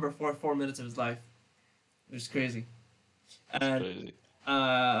even remember for 4 minutes of his life, which is crazy. That's And crazy.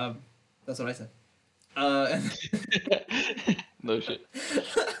 that's what I said. No shit.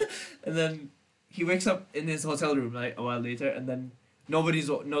 And then he wakes up in his hotel room like a while later, and then nobody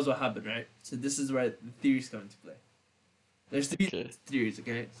knows what happened, right? So this is where the theories come into play. There's three Okay. theories,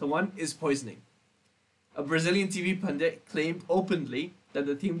 okay? So one is poisoning. A Brazilian TV pundit claimed openly that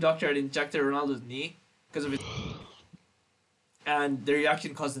the team doctor had injected Ronaldo's knee because of it, and the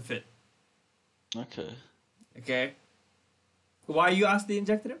reaction caused the fit. Okay. Okay. Why you asked they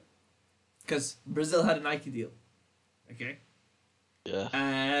injected him? Because Brazil had a Nike deal. Okay. Yeah.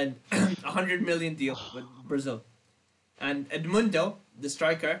 And 100 million deal with Brazil. And Edmundo, the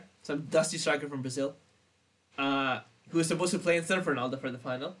striker, some dusty striker from Brazil, who was supposed to play instead of Ronaldo for the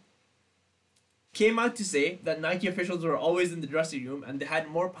final, came out to say that Nike officials were always in the dressing room and they had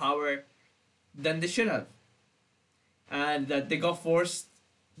more power than they should have. And that they got forced.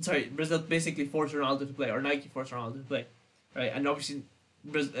 Sorry, Brazil basically forced Ronaldo to play, or Nike forced Ronaldo to play, right? And obviously,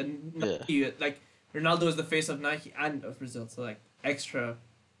 Nike, like Ronaldo is the face of Nike and of Brazil, so like extra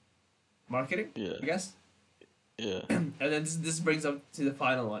marketing, Yeah. I guess. Yeah. And then this brings up to the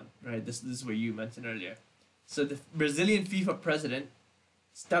final one, right? This is what you mentioned earlier. So the Brazilian FIFA president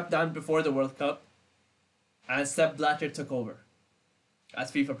stepped down before the World Cup, and Sepp Blatter took over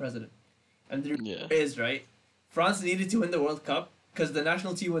as FIFA president. And the Yeah. reason is, right, France needed to win the World Cup because the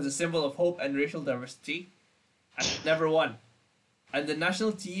national team was a symbol of hope and racial diversity, and never won. And the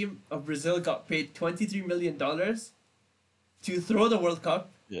national team of Brazil got paid $23 million to throw the World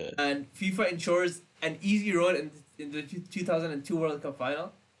Cup, Yeah. and FIFA ensures an easy road in the 2002 World Cup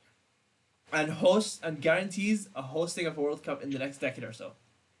final, and hosts and guarantees a hosting of a World Cup in the next decade or so.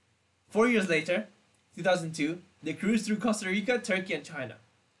 4 years later, 2002, they cruised through Costa Rica, Turkey, and China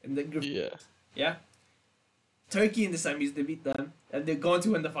in the group. Yeah. Yeah, Turkey in the semis, they beat them, and they're going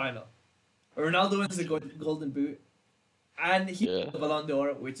to win the final. Ronaldo wins the Golden Boot, and he Yeah. won the Ballon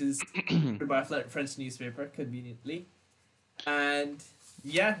d'Or, which is by a French newspaper, conveniently. And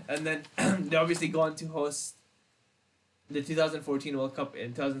yeah, and then they obviously go on to host the 2014 World Cup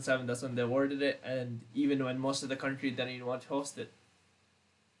in 2007. That's when they awarded it, and even when most of the country didn't even want to host it.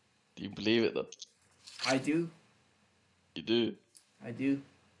 Do you believe it though? I do. You do. I do.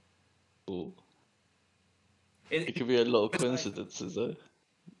 Cool. It, It could be a lot of it's like- coincidences though.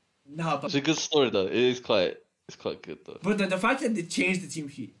 nah, It's a good story though. It's quite good though. but the fact that they changed the team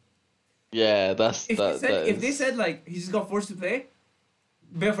sheet. Yeah, that's If that. they said that if they is- said like he just got forced to play,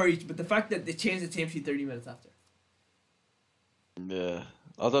 bear for each. But the fact that they changed the team sheet 30 minutes after. Yeah,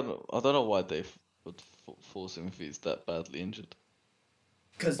 I don't know. I don't know why they would force him if he's that badly injured.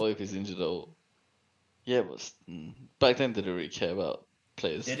 Because Or if he's injured or yeah, but back then they didn't really care about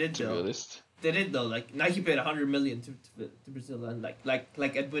players. they did To be though. honest. They did though. Like Nike paid 100 million to Brazil, and like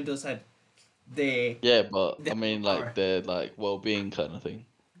Edmundo said, they Yeah, but they I have mean, power. like their like well-being kind of thing.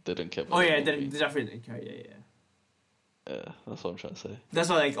 They don't care Oh about their yeah, well-being. they definitely didn't care. Yeah, yeah. Yeah, that's what I'm trying to say. That's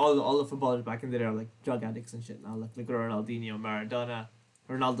why like all the footballers back in the day are like drug addicts and shit now. Like Ronaldinho, Maradona,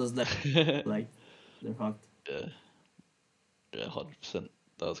 Ronaldo's left. Yeah, Like they're fucked. yeah, 100%.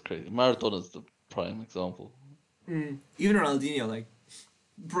 That was crazy. Maradona's the prime example. Even Ronaldinho, like,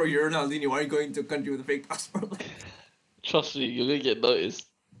 bro, you're Ronaldinho. Why are you going to a country with a fake passport? Like, Trust me, you're gonna get noticed.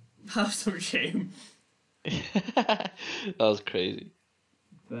 have some shame. That was crazy.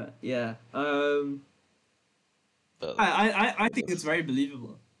 But yeah, But I think it's very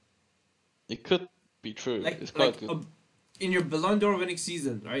believable. it could be true. Like It's quite like good. in your Ballon d'Or winning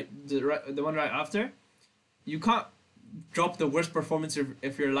season, right? The one right after, you can't drop the worst performance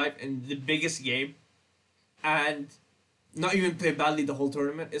of your life in the biggest game, and not even play badly the whole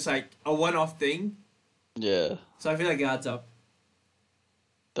tournament. It's like a one-off thing. Yeah, So I feel like it adds up.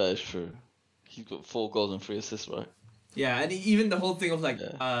 that is true. He's got 4 goals and 3 assists, right? Yeah, and even the whole thing of like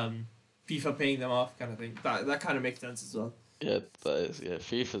Yeah. FIFA paying them off kind of thing. That kind of makes sense as well. Yeah, that is. Yeah,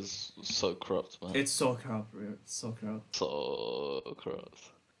 FIFA's so corrupt, man. It's so corrupt, bro. It's so corrupt. So corrupt.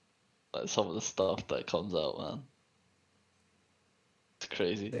 Like some of the stuff that comes out, man. It's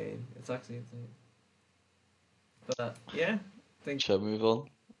crazy. Insane. It's actually insane. But yeah, I think Shall I move on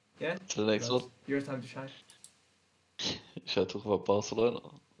yeah. to the next that's one? your time to shine. Shall I talk about Barcelona?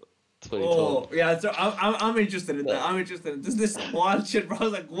 2012. Oh yeah, so I'm interested in that. Yeah. I'm interested in this wild shit, bro. I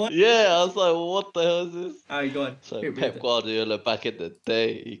was like, what? Yeah, I was like, what the hell is this? Alright, go on. So Hit me Pep with it. Guardiola back in the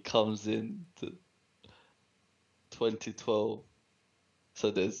day, he comes in to 2012.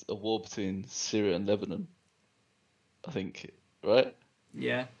 So there's a war between Syria and Lebanon, I think, right?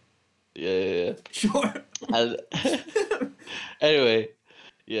 Yeah, Yeah. sure. And anyway,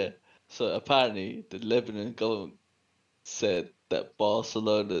 yeah. So apparently the Lebanon government said that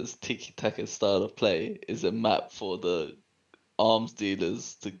Barcelona's tiki-taka style of play is a map for the arms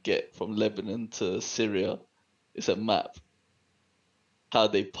dealers to get from Lebanon to Syria. It's a map. How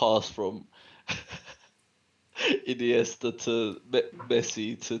they pass from Iniesta to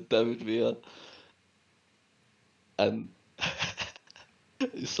Messi to David Villa. And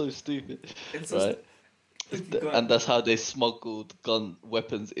it's so stupid, It's so right? stupid. Go on. And that's how they smuggled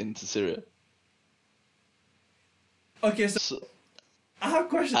weapons into Syria. Okay, so So, I have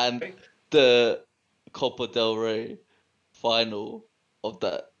questions. and right? the Copa del Rey final of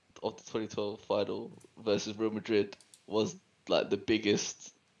the 2012 final versus Real Madrid was like the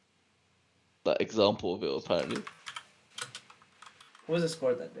biggest like example of it apparently. What was the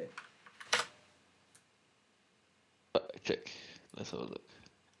score that day? Check. Let's have a look.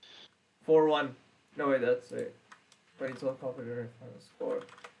 4-1. No wait, that's wait. 2012 Copa del Rey final score.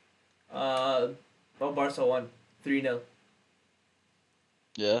 Oh, Barca won 3-0.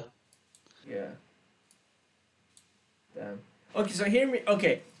 Yeah. Yeah. Damn. Okay, so hear me.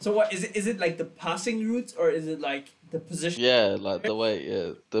 Okay, so what is it? Is it like the passing routes or is it like the position? Yeah, like the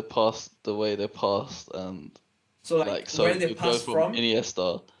way the way they passed and So like, like so where they it goes pass from from?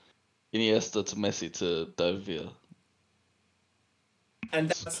 Iniesta to Messi to David Villa. And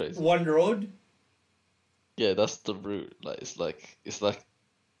It's that's crazy. one road. Yeah, that's the route. Like it's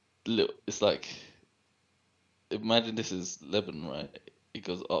like imagine this is Lebanon, right? It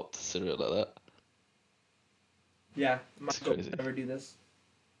goes up to Syria like that. Yeah, It's Michael crazy. would never do this.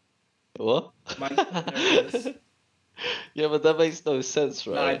 What? Michael would never do this. Yeah, but that makes no sense,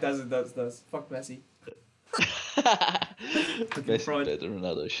 Nah, right? it does. Fuck Messi. Messi fraud. better than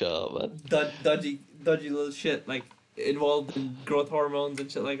Ronaldo, shut up, man. Dodgy little shit like involved in growth hormones and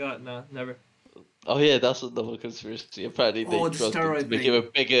shit like that. Nah, never. Oh yeah, that's another conspiracy. Apparently they Oh, the drugged him to steroid make thing. him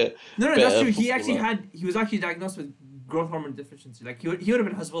a bigger, No, that's better true. footballer. He was actually diagnosed with growth hormone deficiency. Like he would have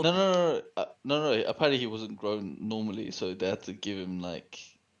been Hasbul. No. Apparently he wasn't growing normally, so they had to give him like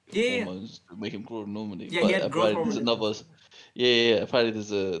Yeah. hormones to make him grow normally. Yeah, But he had growth apparently there's hormone another. Yeah. Apparently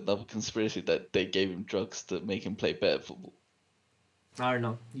there's another conspiracy that they gave him drugs to make him play better football. I don't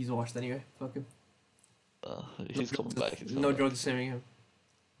know. He's washed anyway. Fuck him. He's coming back. He's No coming drugs saving him.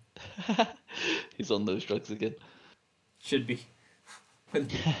 back. He's on those drugs again. Should be. He's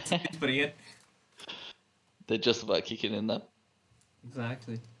putting it. They're just about kicking in now.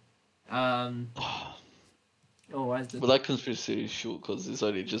 Exactly. Oh, why is this? But that conspiracy is short because it's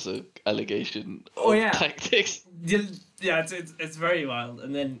only just an allegation Oh, of yeah. tactics. Yeah, it's very wild.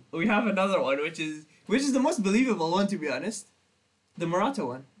 And then we have another one, which is the most believable one, to be honest. The Morata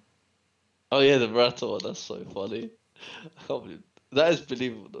one. Oh yeah, the Morata one. That's so funny. I can't believe That is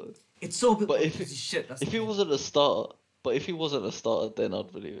believable though. It's so But oh, shit. That's if the he thing. wasn't a starter, but if he wasn't a starter, then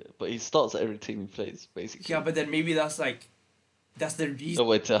I'd believe it. But he starts at every team he plays, basically. Yeah, but then maybe that's like that's the reason. No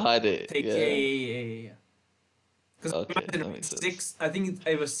way to hide it. Take Yeah. yeah. Because Okay, that imagine makes sense. six. I think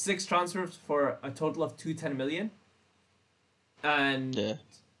it was six transfers for a total of 210 million, and Yeah.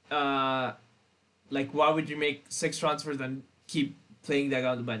 uh, like why would you make six transfers and keep playing that guy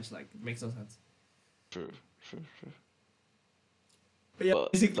on the bench? Like it makes no sense. True. True. But yeah,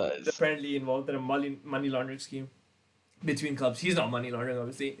 But basically that he's is. apparently involved in a money laundering scheme between clubs. He's not money laundering,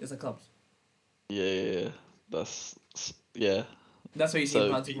 obviously. It's the clubs. Yeah. Yeah. That's why you see him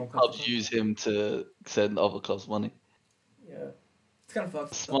So bouncing from club to clubs club. use him to send other clubs money. Yeah, it's kind of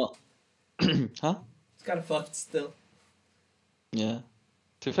fucked. Still. Smart. Huh? It's kind of fucked still. Yeah.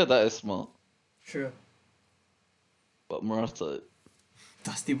 To be fair, that is smart. True. But Morata,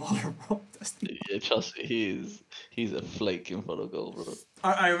 Dusty baller, bro. Dusty. yeah, trust me, he's a flake in front of goal, bro.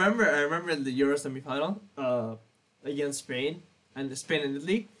 I remember in the Euro semi-final, against Spain and Spain and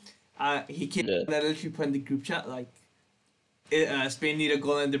Italy, he came Yeah. and I literally put in the group chat like, Spain need a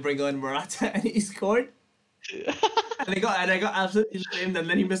goal and they bring on Morata and he scored and I got absolutely blamed and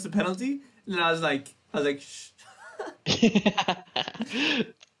then he missed the penalty and I was like shh.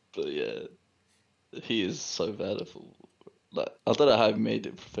 But yeah, he is so valuable. Like I don't know how he made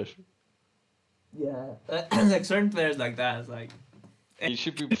it professional. Yeah, like certain players like that is like He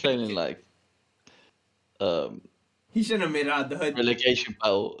should be playing in like um he shouldn't have made it out the hood. relegation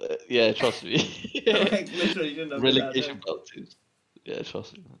battle. Yeah, trust me. Like literally shouldn't have made it out the Relegation hood. battle teams. Yeah,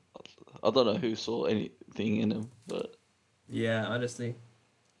 trust me. I don't know who saw anything in him, but Yeah, honestly,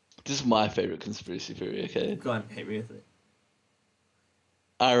 this is my favorite conspiracy theory. Okay, go on, hit me with it.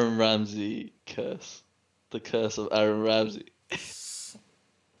 Aaron Ramsey curse, the curse of Aaron Ramsey,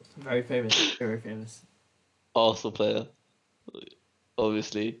 Very famous, very famous. Arsenal player.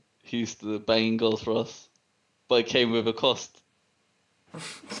 Obviously, he used to banging goals for us, but it came with a cost.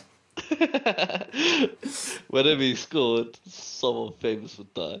 Whenever he scored, someone famous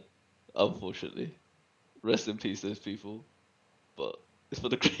would die. Unfortunately, rest in peace, those people. But it's for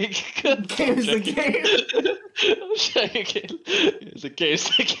the great good. Game's the game. I'm joking. The game's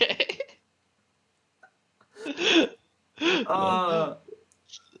the game. Uh,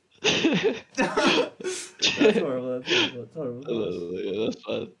 that's horrible. That's horrible. Yeah, that's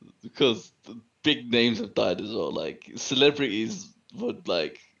fine. Because the big names have died as well. Like celebrities would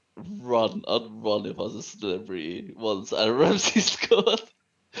like run. I'd run if I was a celebrity once Aaron Ramsey scored.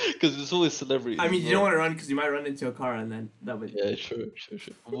 Because it's always celebrities. I mean, as you don't well. want to run because you might run into a car and then that would Yeah, true.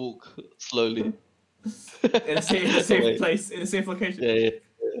 Walk slowly. in a safe Wait. place, in a safe location. Yeah.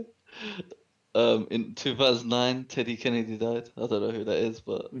 In 2009, Teddy Kennedy died. I don't know who that is,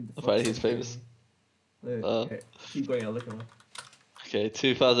 but Who the fuck apparently is he's famous. Kennedy? Uh, Okay, keep going. I'll look him up. Okay,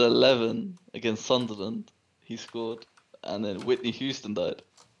 2011 against Sunderland, he scored, and then Whitney Houston died.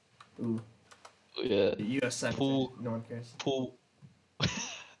 Ooh, Yeah, the U.S. Senator. Paul. No one cares. Paul.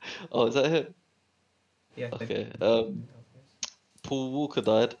 Oh, is that him? Yeah. Okay. Paul Walker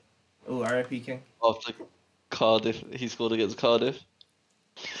died Oh, R.I.P. King. after Cardiff. He scored against Cardiff,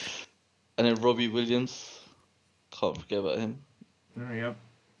 and then Robbie Williams. Can't forget about him. Yep.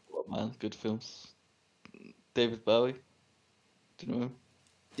 What man? Good films. David Bowie. Do you know him?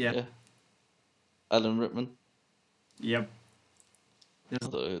 Yeah. Alan Rickman. Yep. I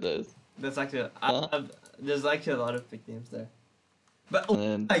don't know who that is. That's actually Huh? there's actually a lot of big names there. But And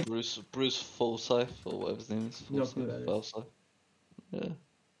then like Bruce Forsyth, or whatever his name is. No clue who that is. Forsyth. Yeah.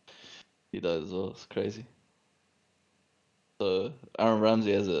 He died as well. It's crazy. So Aaron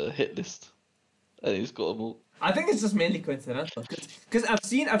Ramsey has a hit list, and he's got them all. I think it's just mainly coincidental because I've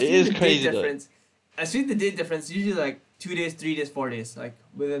seen is the date crazy, though. difference. I've seen the date difference usually like 2 days, 3 days, 4 days, like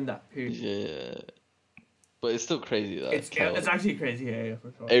within that period. Yeah. But it's still crazy that It's actually crazy, yeah,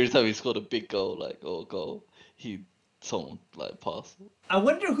 for sure. every time he scored a big goal, someone like passed. I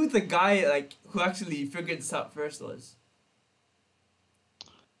wonder who the guy like who actually figured this out first was.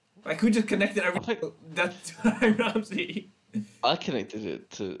 Like who just connected everything that to Ramsey. I connected it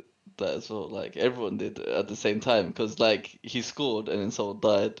to that as well. Like everyone did at the same time, because like he scored and then someone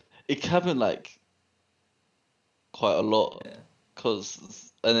died. It happened like quite a lot, Yeah.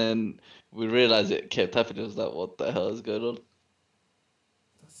 and then we realized it kept happening. It was like, what the hell is going on?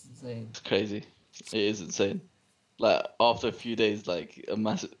 That's insane. It's crazy. It is insane. Like after a few days, like a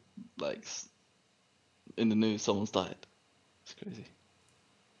massive, in the news, someone's died. It's crazy.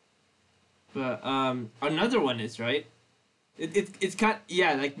 But another one is right. It's kind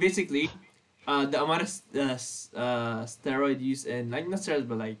like basically, the amount of steroid use in like not steroids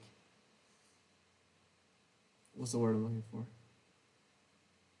but like, what's the word I'm looking for?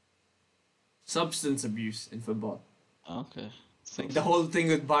 substance abuse in football. Okay. Like the whole thing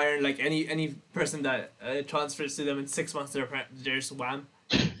with Bayern, like any person that transfers to them in 6 months, they're just wham,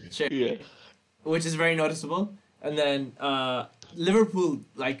 shit, Yeah. which is very noticeable. And then Liverpool,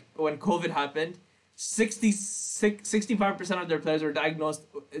 like when COVID happened, 65% of their players were diagnosed.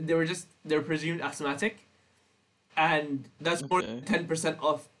 They're presumed asthmatic, and that's more than Okay. 10%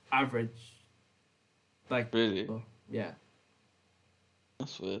 off average. Like Really? yeah.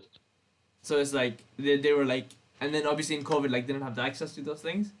 That's weird. So it's like they were like, and then obviously in COVID, like they didn't have the access to those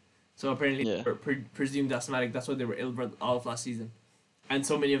things. So apparently Yeah. they were presumed asthmatic. That's why they were ill for all of last season, and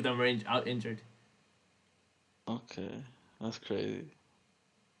so many of them were out injured. Okay. That's crazy.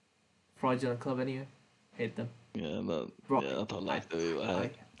 Fraudulent club anyway. Hate them, Yeah, no, bro. yeah, I don't like them either.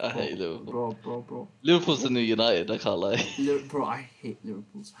 I bro, hate Liverpool. bro. Liverpool's the new United, I can't lie. Bro, I hate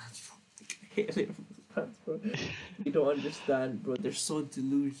Liverpool's fans, bro. Like, I hate Liverpool's fans, bro. You don't understand, bro. They're so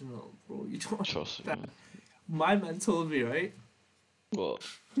delusional, bro. You don't Trust me. understand. My man told me, right? What?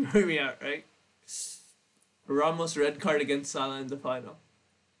 Hear me out, right? Ramos red card against Salah in the final.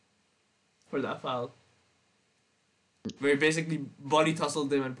 For that foul. Where he basically body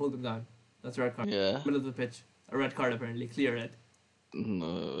tussled him and pulled him down. That's a red card. Yeah. Middle of the pitch. A red card apparently. Clear red.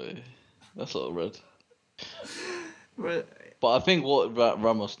 No way. That's not red. But, But I think what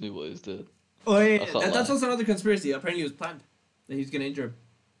Ramos knew what he was doing. oh yeah, I can't that's lie. also another conspiracy. Apparently it was planned. That he's gonna injure him.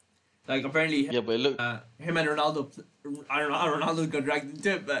 Like apparently Yeah, but it looked. him and Ronaldo, I don't know how Ronaldo got dragged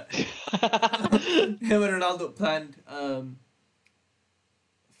into it, but him and Ronaldo planned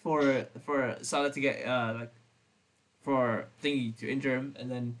for Salah to get like for thingy to injure him, and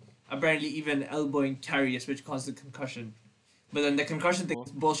then apparently even elbowing Karius, which caused the concussion. But then the concussion thing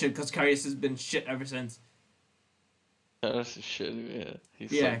is bullshit because Karius has been shit ever since. That's a shit. Yeah,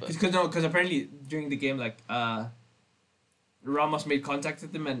 he's Yeah, so bad. because apparently during the game like Ramos made contact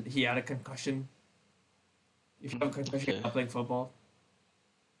with him and he had a concussion. If you have a concussion, you're Okay. not playing football.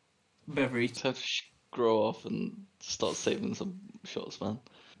 Beverly, Just have to grow off and start saving some shots, man.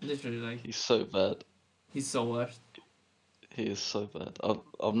 literally, like He's so bad. he's so worst. He is so bad.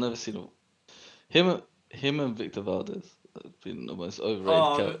 I've never seen him and Victor Valdez have been the most overrated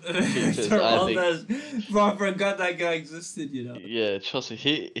Oh, keepers, Victor I think. Valdez, bro, I forgot that guy existed. You know. Yeah, trust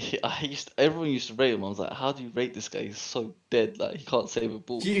me. Everyone used to rate him. I was like, how do you rate this guy? He's so dead. Like he can't save a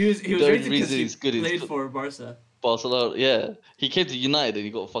ball. He was The rated only because reason he he's good is played for Barca. Barcelona. Yeah, he came to United and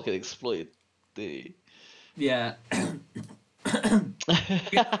he got fucking exploited. Did Yeah. he?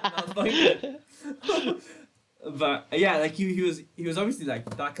 But yeah, like he was obviously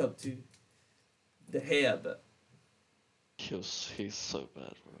like backup to De Gea, but He's so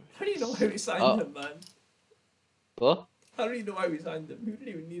bad, bro. how do you know why we signed Oh. him, man? What? How do you know why we signed him? We didn't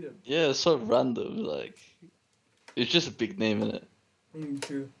even need him. Yeah, it's so random. Like, it's just a big name, innit?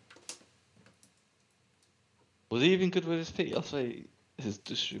 True. Was he even good with his feet? I'll say his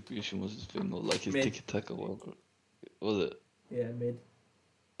distribution was his thing, or like his Mid. tiki taka. Was it? Yeah, mid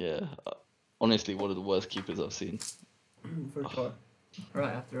Yeah. Honestly, one of the worst keepers I've seen. for sure.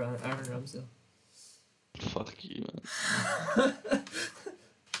 Right after Aaron Ramsdale. Fuck you, man.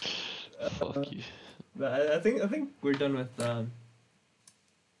 Fuck you. But I think we're done with what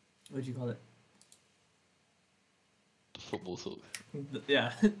do you call it? Football talk.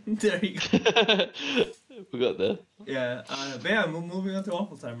 Yeah, there you go. We got there. Yeah, but yeah, moving on to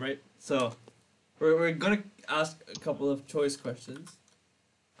awful time, right? So, we're gonna ask a couple of choice questions.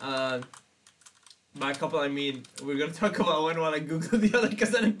 By a couple, I mean we're gonna talk about one while I Google the other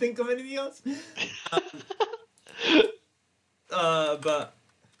because I didn't think of anything else. But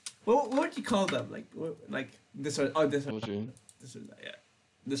what would you call them? Like this or this or What do you mean? this or that? Yeah,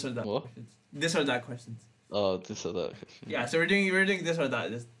 this or that What? questions. This or that questions. Oh, this or that. Yeah, so we're doing this or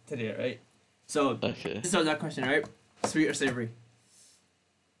that this today, right? So Okay. this or that question, right? Sweet or savory?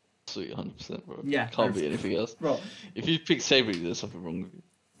 Sweet, 100%, bro. Yeah, Can't be 100%. anything else. Bro, If you pick savory, there's something wrong with you.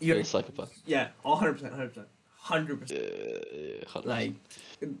 You're you're a psychopath. yeah, 100%, 100%. Yeah, 100%. Like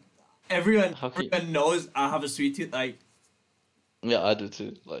everyone, How can you- everyone knows I have a sweet tooth. Yeah, I do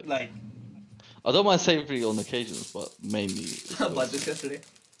too. Like, Like I don't mind savory on occasions, but mainly. how about this yesterday?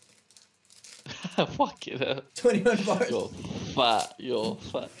 Fuck it up. 21 bars, You're fat. You're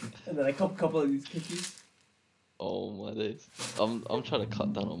fat. and then a couple of these cookies. Oh my days. I'm trying to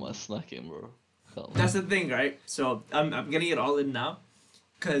cut down on my snacking, bro. Can't lie. That's the thing, right? So I'm getting it all in now,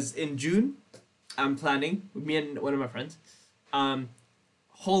 cause in June, I'm planning with me and one of my friends,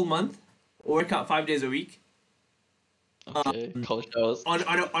 whole month, work out 5 days a week. Okay, cold showers.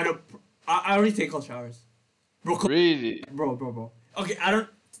 I already take cold showers, bro. Really? Bro. Okay,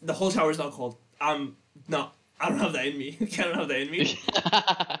 the whole shower is not cold. I don't have that in me. I don't have that in me.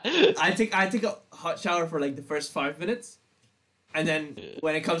 I take a hot shower for like the first 5 minutes, and then Yeah.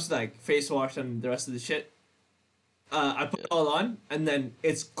 when it comes to like face wash and the rest of the shit, I put it all on, and then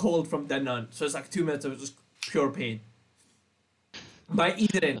it's cold from then on. So it's like 2 minutes of just pure pain. But I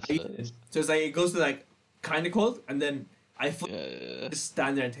eat it in. That's I eat it in. So it's like it goes to like kind of cold, and then I yeah. just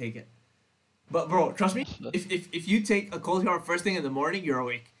stand there and take it. But bro, trust me, if you take a cold shower first thing in the morning, you're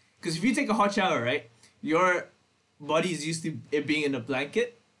awake. Because if you take a hot shower, right, your body's used to it being in a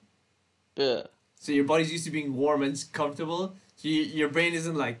blanket, Yeah. so your body's used to being warm and comfortable. So your brain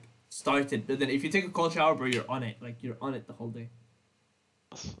isn't like started. But then if you take a cold shower, bro, you're on it. Like you're on it the whole day.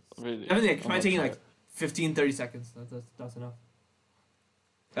 Really. Everything. I'm Try gonna taking try like it. 15, 30 seconds. That's enough.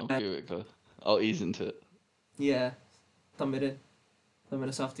 I'll give it a go. I'll ease into it. Yeah, thumb it in. Thumb in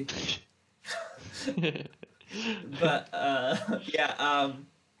a softie. But yeah.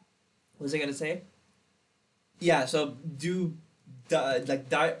 What was I gonna say? Yeah. So like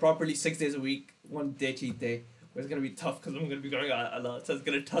diet properly 6 days a week, 1 day cheat day. But it's gonna be tough because I'm gonna be going out a lot, so it's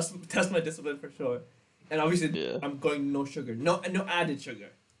gonna test my discipline for sure. And obviously, Yeah. I'm going no sugar, no added sugar.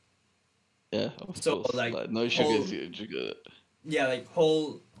 Yeah, of So course. like Like no sugar whole, is good. Sugar. yeah, like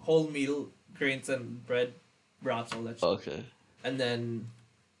whole meal grains and bread, wraps, all that shit. Okay. And then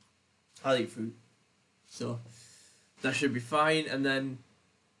I'll eat fruit. So that should be fine. And then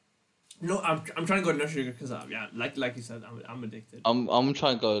no, I'm trying to go no sugar because yeah, like you said, I'm addicted. I'm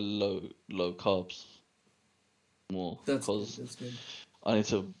trying to go low carbs more That's good. because That's good. I need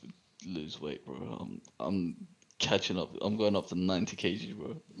to lose weight, bro. I'm catching up. I'm going up to 90 kg,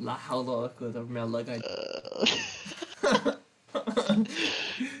 bro. La hawla wa quwwata illa billah.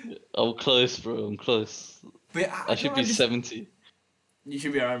 I'm close, bro. I'm close. But I should don't be understand. 70. You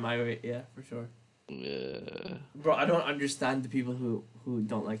should be around my weight, yeah, for sure. Yeah. Bro, I don't understand the people who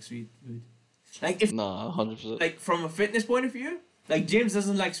don't like sweet food. Like if Nah, 100%. like from a fitness point of view, like James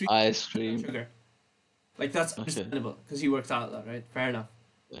doesn't like sweet Ice food and cream. sugar. Like that's Okay. understandable because he works out a lot, right? Fair enough.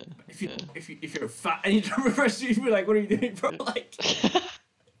 Yeah. If you Yeah. if you're fat and you don't prefer sweet food, like what are you doing, bro? Like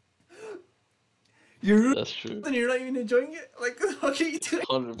you're rude That's true. and you're not even enjoying it. Like what the fuck are you doing?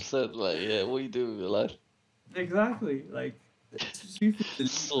 100%. Like, yeah, what are you doing with your life? Exactly. Like sweet food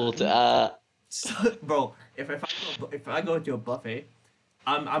is Sort it out. so, bro, if I go to a buffet,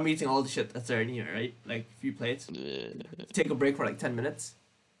 I'm eating all the shit that's there in here, right? Like a few plates. Yeah. Take a break for like 10 minutes,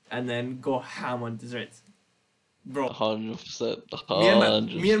 and then go ham on desserts. Bro,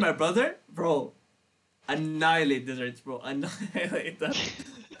 100%. me and my brother, bro, annihilate desserts, bro. Annihilate them.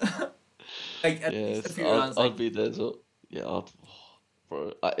 Like at least a Yes, few rounds. I'd Like, be there as well. Yeah,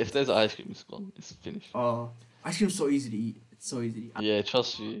 bro. If there's ice cream, it's gone. It's finished. oh, ice cream's so easy to eat. It's so easy to eat. Yeah,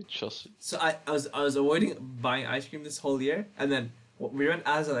 trust me. So I was avoiding buying ice cream this whole year, and then we went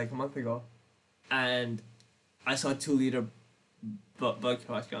Asda like a month ago, and I saw a 2 liter bug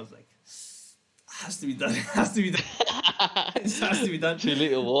ice cream. I was like, has to be done. It has to be done. It has to be done. 2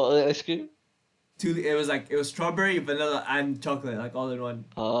 liter water ice cream? It was strawberry, vanilla, and chocolate, like all in one.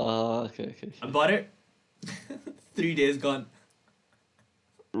 Ah, okay. I bought it. 3 days gone.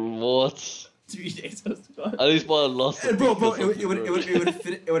 What? 3 days was gone. At least one lost. Bro, it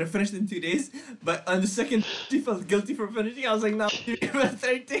would have finished in 2 days, but on the second, she felt guilty for finishing. I was like, no, do it for the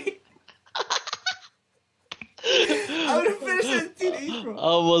third day. I would have finished it in 2 days, bro.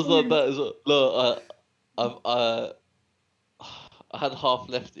 I was not that as well. No, I had half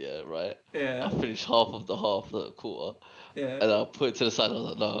left, yeah, right? Yeah, I finished half of the quarter, yeah. and I put it to the side. I was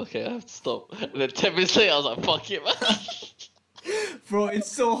like, no, okay, I have to stop. And then 10 minutes later, I was like, fuck it, man. Bro,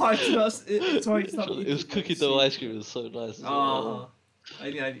 it's so hard to us. It's hard to stop It was eating cookie sweet. dough ice cream. It was so nice. As well.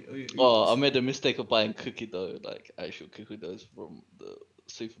 Oh, I made the mistake of buying cookie dough, like actual cookie doughs from the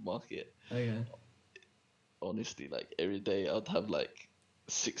supermarket. okay. Honestly, like every day I'd have like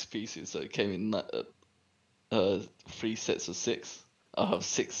 6 pieces, so it came in 3 sets of 6. I'll have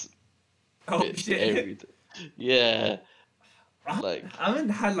 6 Oh bits shit. every day. Yeah, like I haven't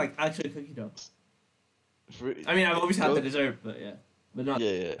had like actual cookie dough. really, I mean, I've always had the Go- dessert, but yeah, but not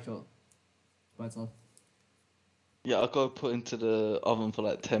yeah. actual by itself. Yeah, I gotta put into the oven for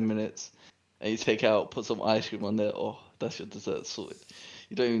like 10 minutes, and you take out, put some ice cream on there. Oh, that's your dessert sorted.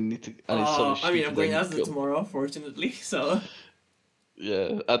 You don't even need to. And it's so much I mean, cheaper I'm going than Asda tomorrow, fortunately. So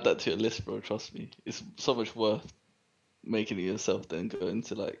Yeah, add that to your list, bro. Trust me, it's so much worth making it yourself than going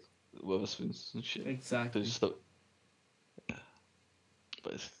to like Weatherspoons and shit. exactly. Cause so,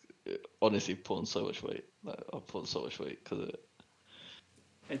 but it honestly put on so much weight. Like I put on so much weight because of it.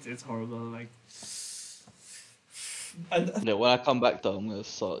 It's horrible. Like, and Yeah, when I come back though, I'm gonna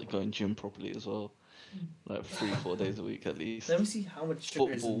start going gym properly as well. Like 3-4 days a week at least. let me see how much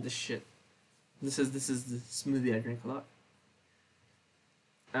sugar is in Football. this shit. This is the smoothie I drink a lot.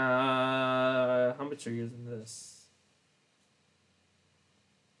 How much sugar is in this?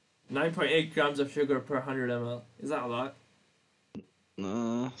 9.8 grams of sugar per 100 ml. Is that a lot?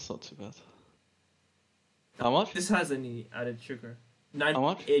 No, it's not too bad. How much? This has any added sugar. How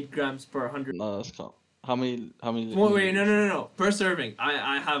much? 9.8 grams per 100. No, that's can't. How many? Wait, no. Per serving.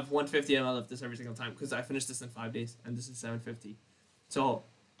 I have 150 ml of this every single time because I finished this in 5 days and this is 750. So,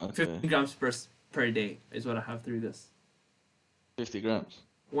 Okay. 15 grams per day is what I have through this. 50 grams.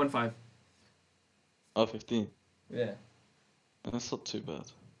 1.5. Oh, 15. Yeah. That's not too bad.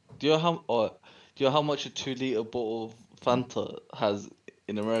 Do you know how much a 2-liter bottle of Fanta has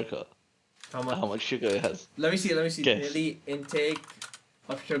in America? How much? How much sugar it has? Let me see. Guess. Daily intake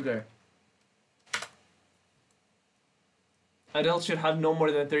of sugar. Adults should have no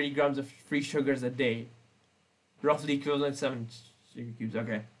more than 30 grams of free sugars a day. Roughly equivalent to 7 sugar cubes.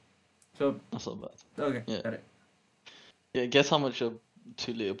 Okay. So, That's not bad. okay. Yeah. Got it. Yeah, guess how much a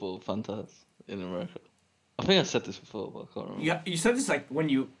 2-liter bottle of Fanta has in America? I think I said this before, but I can't remember. Yeah, you said this like when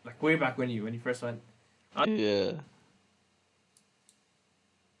you, like way back when you first went. Yeah.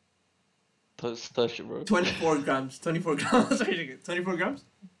 Touch it, bro. 24 grams. 24 grams. 24 grams?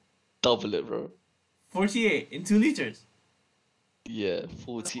 Double it, bro. 48 in 2 liters. Yeah,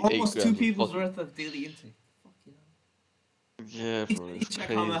 48 Almost grams. 2 of people's fucking- worth of daily intake. Fuck yeah. Yeah, Please bro. please It's check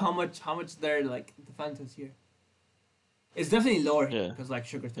crazy. how much they're like the Fantas here. It's definitely lower here Yeah. because like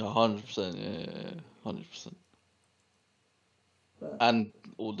sugar. Yeah, 100%. Yeah, 100%. But, And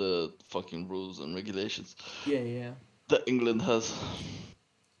all the fucking rules and regulations yeah. that England has.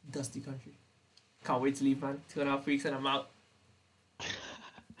 Dusty country. Can't wait to leave, man. 2.5 weeks and I'm out.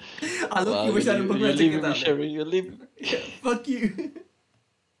 I look, you wish I didn't book my you're ticket leaving me, that late. Sherry. You're leaving me. Yeah, fuck you.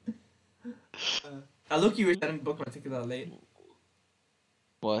 I look, you wish I didn't book my ticket that late.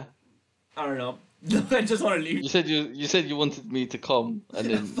 Why? I don't know. I just want to leave. You said you wanted me to come and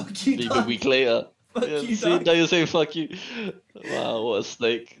then Fuck you, leave a dog. week later. Fuck Yeah, you, see, dog. now you're saying fuck you. Wow, what a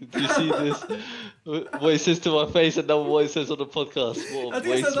snake. Do you see this? What he says to my face and now what he says on the podcast. What I a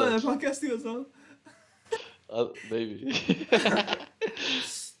think I said that on waste the podcast too as well. maybe.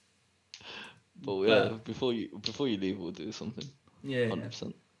 But yeah, before you leave, we'll do something. Yeah.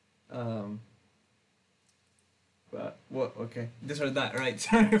 100%. But what? Okay, this or that, right?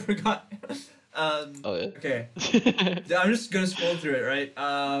 Sorry, I forgot. Oh yeah. Okay, I'm just gonna scroll through it, right?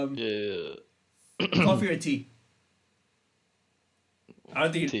 Yeah. Coffee or tea? I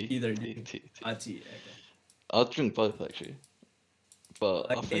don't think Tea. either. Tea. Tea. Okay. I'll drink both actually.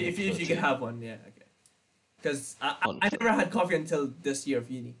 But I Like think if you tea. can have one, yeah. Okay. Because I 100%. never had coffee until this year of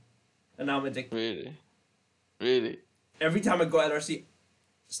uni, and now I'm addicted. Really. Every time I go LRC,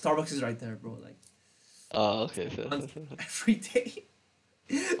 Starbucks is right there, bro. Like Oh, okay, fair. every day.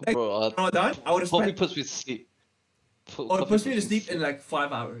 Like, Bro, Ramadan, I would have coffee spent. puts me to sleep. Oh, it Coffee puts me to sleep in like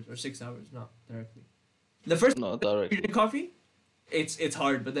 5 hours or 6 hours, not directly. The first No, you directly. drink coffee, it's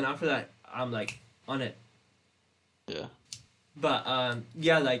hard, but then after that, I'm like on it. Yeah. But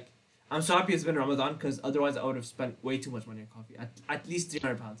yeah, like I'm so happy it's been Ramadan because otherwise I would have spent way too much money on coffee. At least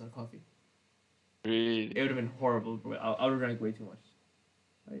 £300 on coffee. Really. It would have been horrible, bro. I would have drank way too much.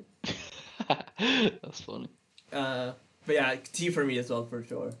 Right. That's funny. But yeah, tea for me as well for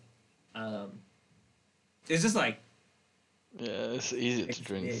sure. It's just like Yeah, it's easier to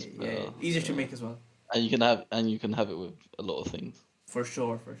drink. yeah, easier to make as well. And you can have it with a lot of things. For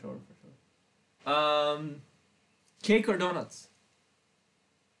sure. Cake or donuts?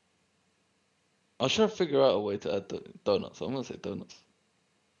 I was trying to figure out a way to add donuts. I'm gonna say donuts.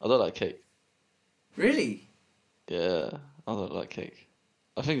 I don't like cake. Really? Yeah, I don't like cake.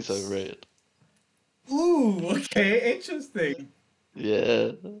 I think it's overrated. Ooh, okay, interesting.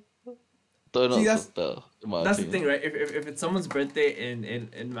 Yeah. Donuts that's- are better, in my That's the opinion. thing, right? If it's someone's birthday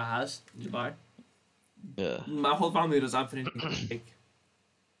in my house, in Dubai, Yeah. my whole family knows I'm finishing that cake.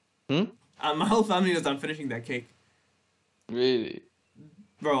 Hmm? My whole family knows I'm finishing that cake. Really?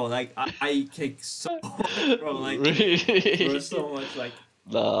 Bro, like, I eat cake so much, bro. Like, Really? bro, so much. Like,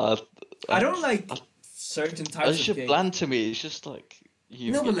 Nah. I don't like certain types It's of just cake. bland to me. It's just like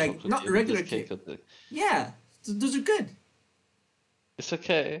you No, get but, like, chocolate, not you get regular this cake. at the- Yeah, those are good. It's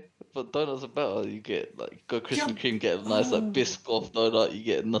okay, but donuts are better. You get like go Krispy Yeah. Kreme, get a nice like Oh. Biscoff donut. You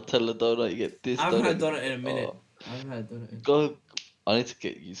get Nutella donut. You get this. I haven't had a donut. donut in a minute. Oh, I haven't had a donut in. go. I need to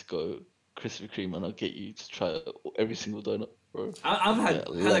get you to go Krispy Kreme, and I'll get you to try every single donut, bro. I've had Yeah,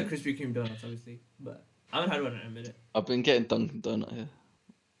 like like- Krispy Kreme donuts, obviously, but I haven't had one in a minute. I've been getting Dunkin' Donut here.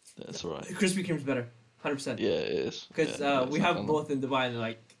 That's alright. Krispy Kreme's better, 100%. Yeah, it is. Because Yeah, we it's have not both in Dubai, and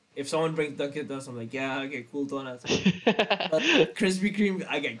like, if someone brings Dunkin' Donuts, I'm like, yeah, I get cool donuts. gonna- Krispy Kreme,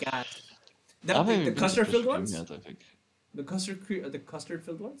 I get gas. I haven't The even been to custard filled Krispy Kreme ones. yet, I don't think. The custard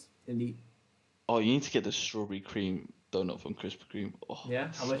filled ones. Indeed. Oh, you need to get the strawberry cream donut from Krispy Kreme. Oh, Yeah.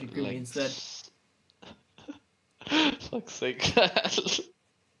 How much you cream me instead? Fuck's sake.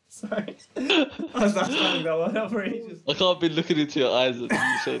 Sorry. I was not smiling that one out for ages. I can't be looking into your eyes and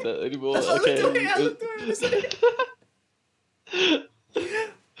you say that anymore. I looked Okay. away. I looked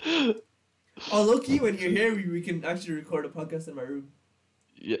away. Oh, low-key, when you're here, we can actually record a podcast in my room.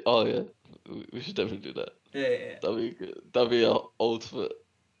 Yeah. Oh yeah. We should definitely do that. Yeah. That'd be good. That'd be our ultimate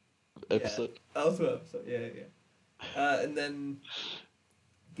episode. Also episode. Yeah. And then,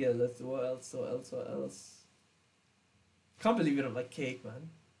 yeah. What else? Can't believe you don't like cake, man.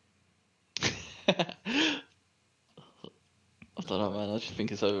 I don't know, man. I just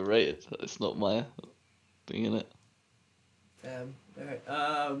think it's overrated. It's not my thing, innit?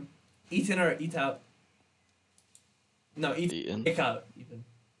 Alright. Eat in or eat out? No, Eating. take out, even.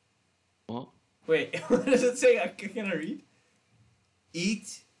 What? Wait, what does it say? Can I read?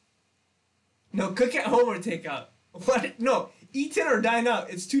 Eat. No, cook at home or take out. What? No, eat in or dine out.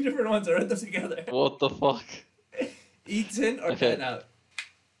 It's two different ones. I read them together. What the fuck? Eat in or Okay. dine out.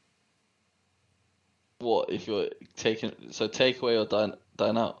 What if you're taking takeaway or dine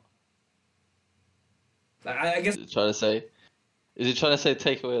out? Like, I guess Is it trying to say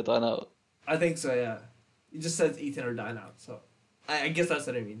takeaway or dine out? I think so. Yeah, it just says eat in or dine out. So I guess that's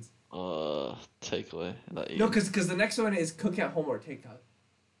what it means. Takeaway. Like No, eating. because the next one is cook at home or take out.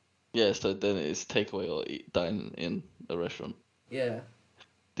 Yeah, so then it's takeaway or dine in a restaurant. Yeah.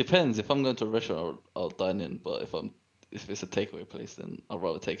 Depends. If I'm going to a restaurant, I'll dine in. But if it's a takeaway place, then I'd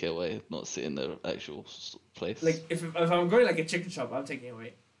rather take it away, not sit in the actual place. Like if I'm going like a chicken shop, I'm taking it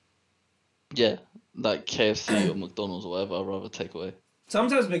away. Yeah, like KFC or McDonald's or whatever, I'd rather take away.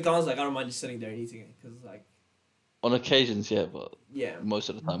 Sometimes McDonald's, like, I don't mind just sitting there and eating it because, like, On occasions, yeah, but yeah. most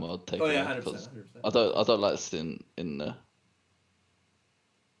of the time I'll take Oh away yeah, 100%. because 100%. I don't like sitting in there.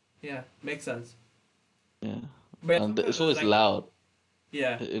 Yeah, makes sense. Yeah, But and it's always like, loud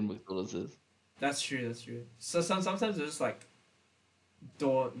Yeah, in McDonald's. that's true. So sometimes it's just like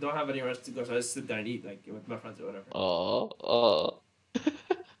don't have anywhere else to go, so I just sit there and eat like with my friends or whatever. Oh.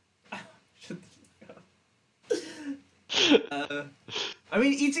 Shut the fuck up. I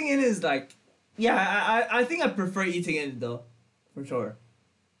mean, eating in is like, yeah, I think I prefer eating in though, for sure.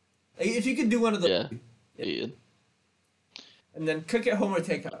 Like, if you could do one of those, Yeah, eating. and then cook at home or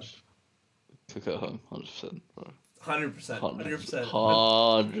take out. Cook at home, 100%, bro. 100%. 100%.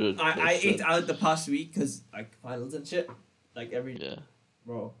 100%. I ate out the past week because like finals and shit, like every Yeah,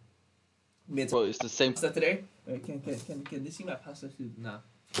 bro. Made bro, it's the same. pasta today. Wait, can they see my pasta food? Nah.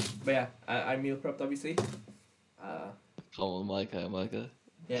 But yeah, I meal prepped obviously. Come on, my guy.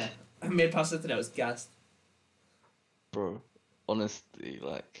 Yeah, I made pasta today. I was gassed. Bro, honestly,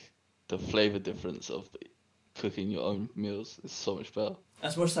 like the flavor difference of cooking your own meals is so much better.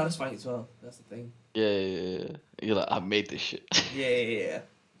 That's more satisfying as well. That's the thing. Yeah. You're like, I made this shit. Yeah.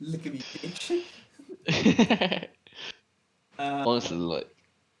 Look at me, bitch. Honestly, like,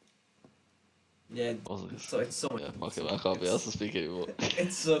 Yeah. honestly, So it's so much. yeah, fuck it, I can't be asked to speak anymore.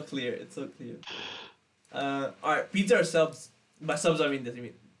 It's so clear. All right, pizza or subs? By subs, I mean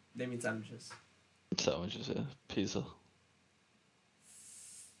they mean sandwiches. Sandwiches, yeah, pizza.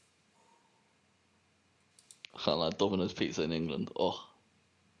 I can't like Domino's pizza in England. Oh,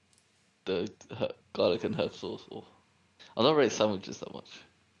 the garlic and herb sauce. Oh, I don't rate sandwiches that much.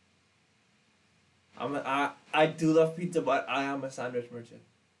 I do love pizza, but I am a sandwich merchant.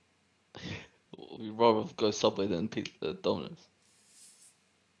 We'd rather go Subway than Domino's.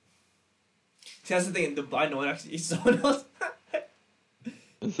 See, that's the thing. In Dubai, no one actually eats someone else.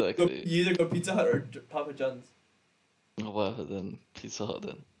 Exactly. You either go Pizza Hut or Papa John's. Oh, whatever then. Pizza Hut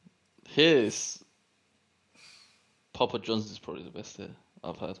then. Here's Papa John's is probably the best here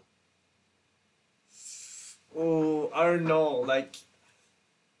I've had. Oh, I don't know. Like,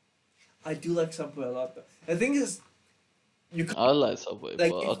 I do like Subway a lot. Though. The thing is, you can't, I like Subway,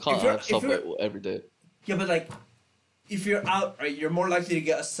 Like, but if- I can't if you're- have if Subway you're- every day. yeah, but like, if you're out, right, you're more likely to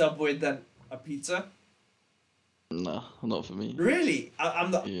get a Subway than a pizza. Nah, not for me. Really,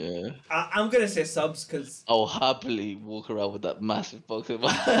 I'm not. Yeah. I'm gonna say subs because I'll happily walk around with that massive box in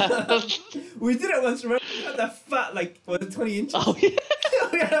my hand. we did it once. Remember, we had that fat like 20 inches. Oh yeah,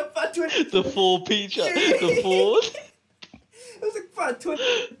 We had a fat 20. the 4 pizza, Yeah. the 4. It was like fat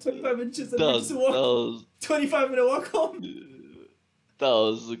 25 inches, and That we was, just walked that was 25-minute walk home. that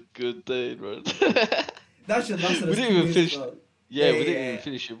was a good day, bro. That should last us We didn't 2 even years finish. as well. Yeah, we Yeah, didn't yeah, even yeah.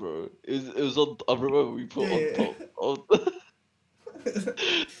 finish it, bro. It was on. I remember we put Yeah, on yeah. top. That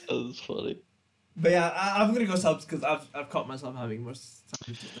was funny. But yeah, I'm gonna go subs because I've caught myself having more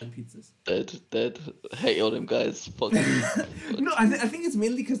sandwiches than pizzas. Dead. Hate all them guys. Fuck them. Fuck. No, I think it's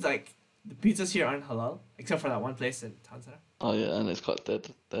mainly because like the pizzas here aren't halal, except for that one place in town center. Oh yeah, and it's quite dead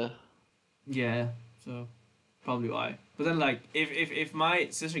there. Yeah, so probably why. But then like if my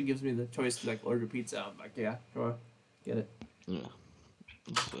sister gives me the choice to like order pizza, I'm like yeah, sure, get it. Yeah.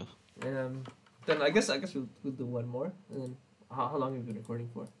 So, Then I guess we'll do one more, and then how long have we been recording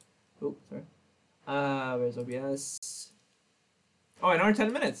for? Oh, sorry. Where's OBS? Oh, an hour and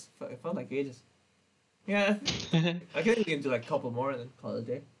 10 minutes. It felt like ages. Yeah, I think we can do like a couple more and then call it a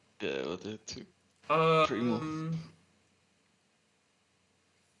day. yeah, we'll do 2, 3 more.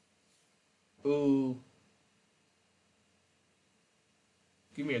 Ooh.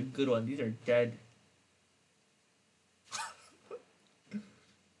 Give me a good one. These are dead.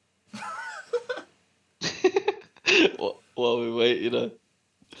 While we wait,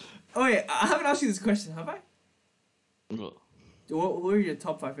 Oh wait, I haven't asked you this question, have I? What? What are your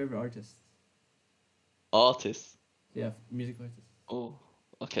top 5 favorite artists? Artists. Yeah, music artists. Oh,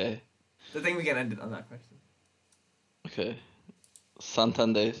 okay. I think we can end it on that question. Okay.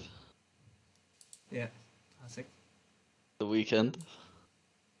 Santander, Yeah, classic. The Weeknd.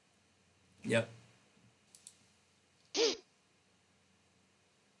 Yep.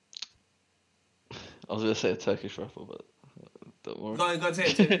 I was gonna say a Turkish rapper, but don't worry. Go on, say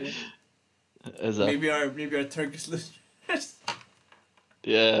it. Eza. Maybe our Turkish listeners.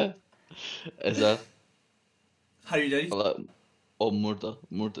 Yeah. Eza. How do you I do? like. Or Murda.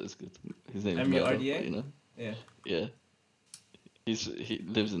 Murda is good. His name's Murda, MURDA? but Yeah. Yeah. He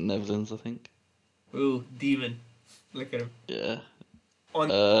lives in Netherlands, I think. Ooh, demon. Look at him. Yeah.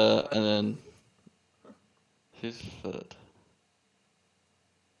 On. And then who's third?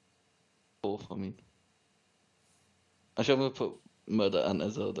 Fourth, I mean. Actually, I'm gonna put Murda and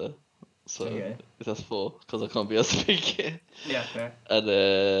Eza there. So Okay. that's 4, because I can't be able to pick it. Yeah, fair. And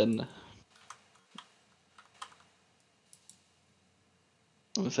then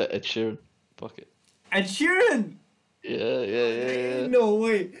I'm gonna say Ed Sheeran. Fuck it. Ed Sheeran. Yeah. No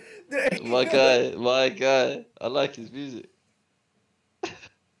way. My guy. I like his music.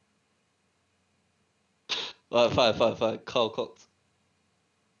 Right, fine. Carl Cox.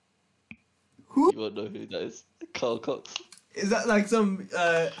 Who You won't know who that is. Carl Cox. is that? Like some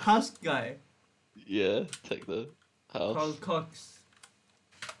house guy? Yeah, techno house. Carl Cox.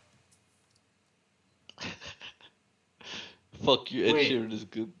 Fuck you, Ed Wait. Sheeran is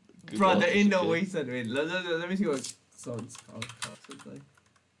good. Bro, there ain't no artist, way okay? he said. Wait, let me see what songs Carl Cox is like.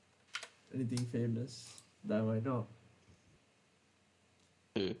 Anything famous that I might know?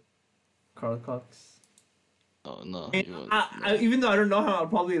 Who? Carl Cox. Oh no, And you won't. even though I don't know him, I'll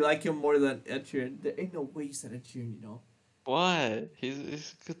probably like him more than Ed Sheeran. There ain't no way you said Ed Sheeran, you know. Why? He's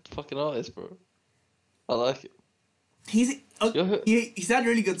a good fucking artist, bro. I like it. He's You're- he's had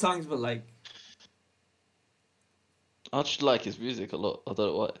really good songs, but like I just like his music a lot. I don't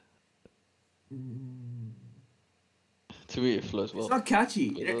know why. To me, it flows well. it's not catchy.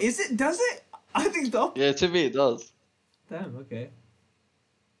 Is it? Does it? I think so. Yeah, to me it does. Damn. Okay.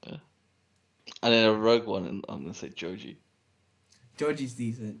 And then a Rogue One, and I'm gonna say Joji. Georgie's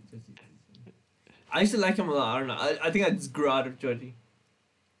decent. I used to like him a lot. I don't know. I think I just grew out of Georgie.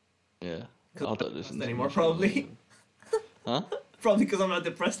 Yeah. I 'Cause I'm don't not listen depressed to anymore. much Probably. Huh? Probably because I'm not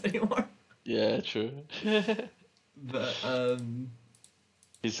depressed anymore. Yeah, true. But Have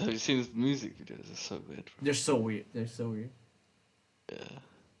you seen his music videos? It's so weird, bro. they're so weird. Yeah.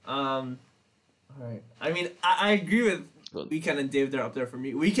 Alright. I mean, I agree with But, Weekend and Dave. They're up there for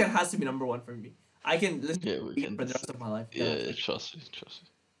me. Weekend has to be number 1 for me. I can listen yeah, to we Weekend can. for the rest of my life. Yeah, trust me.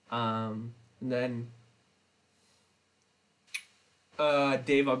 And then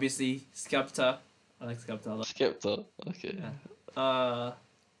Dave obviously Skepta. I like Skepta a lot. Skepta. Okay. Yeah.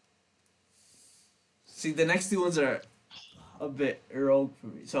 See, the next 2 ones are a bit rogue for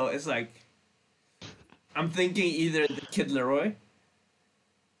me. So it's like I'm thinking either the Kid Leroy.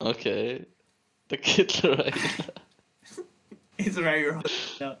 Okay. The Kid Leroy. It's very rogue.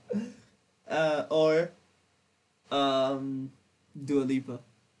 No. Or Dua Lipa.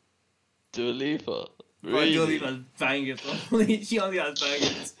 Dua Lipa. Oh, Really? Dua Lipa has bangers. She only has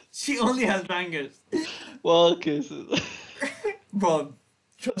bangers. She only has bangers. Marcus. Bro,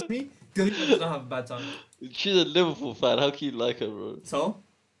 trust me, Dua Lipa does not have a bad song. She's a Liverpool fan. How can you like her, bro? So,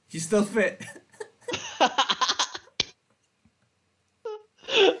 she's still fit.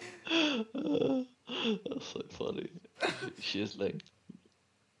 That's so funny. She is late.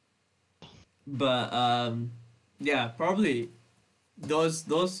 But yeah, probably those.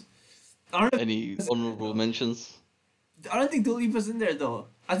 I don't know. Any honorable mentions? I don't think Dua Lipa's in there though.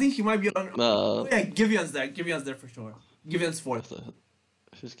 I think he might be on. Oh Nah, yeah, Giveon's there. Giveon's there for sure. Giveon's what fourth. the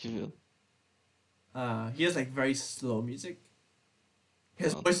who's giving? He has like very slow music.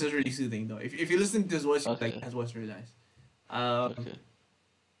 His Oh, voice is really soothing though. If you listen to his voice, like okay, his voice is really nice. Um, okay.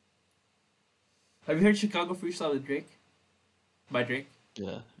 have you heard Chicago Freestyle with Drake? By Drake.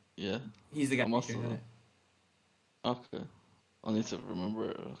 Yeah, yeah. He's the guy I must featuring on have. it. Okay. I need to remember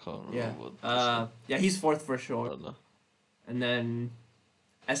it. I can't Yeah. remember what the song. Yeah, he's fourth for I sure. don't know. And then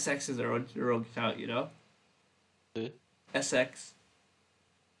SX is a rogue shout, you know? Who? SX.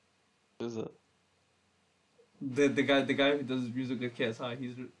 Who's that? The guy who does music with KSI,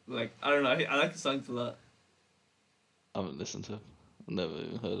 he's like I don't know, I like his songs a lot. I haven't listened to him. I've never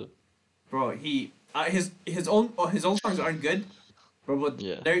even heard of. Bro, his old songs aren't good, bro, but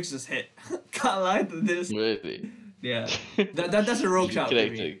Yeah. lyrics just hit. Can't lie to this. Really? Yeah. That's a rogue shout for me.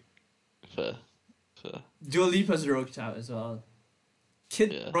 Connecting. Fair. Fair. Dua Lipa's a rogue shout as well.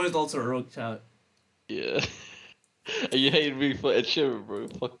 Kid Yeah. Bro is also a rogue shout. Yeah. And you hated me for Ed Sheeran, bro.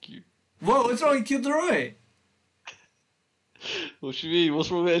 Fuck you. Whoa, what's wrong with Kid Roy? What you mean? What's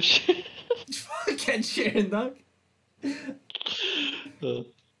wrong with Ed Sheeran? Fuck Ed Sheeran, dog.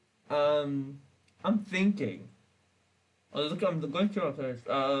 I'm thinking. I'm going through my first.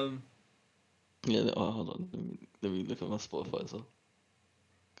 Yeah, no, hold on. Let me look at my Spotify as well.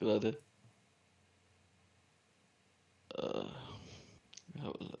 Good idea.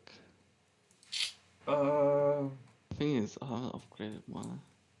 Have a look. Thing is, I haven't upgraded mine.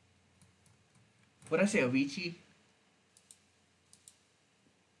 What did I say, Avicii?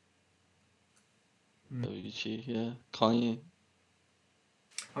 Avicii, yeah. Kanye.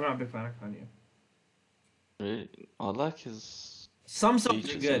 I'm not a big fan of Kanye. Really? I like his Some songs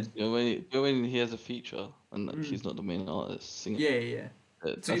feature are good. songs. When he has a feature and like he's not the main artist singing. Yeah. So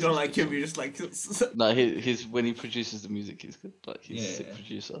you that's don't his like good him, you song. just like. No, his when he produces the music, he's good. Like he's a Yeah. sick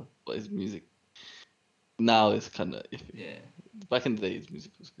producer, but his music now is kind of iffy. Yeah. Back in the day, his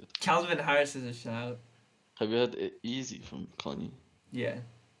music was good. Calvin Harris is a shout. Have you heard Easy from Kanye? Yeah.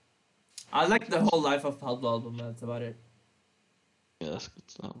 I like the whole Life of Pablo album, that's about it. Yeah, that's good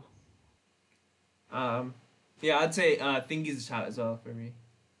stuff. Yeah, I'd say Thingy's a shout as well for me.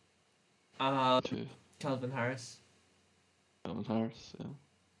 Too. Calvin Harris. Calvin Harris, yeah.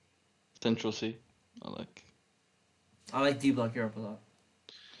 Central C, I like. I like D Block Europe a lot.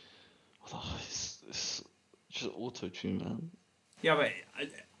 Oh, it's just auto tune, man. Yeah, but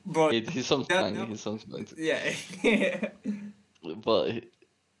bro, His song's that- banging. that- His song's banging. yeah. But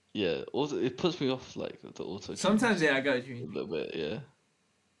yeah, also it puts me off like the auto tune. Sometimes I got what you A mean. little bit, yeah.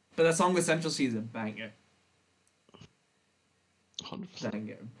 But that song with Central C is a banger.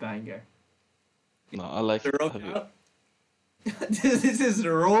 100%. Banger. No, I like The it. Rogue Have you- out. This is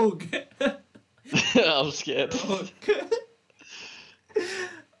Rogue. I'm scared. Rogue.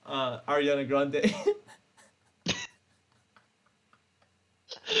 Ariana Grande.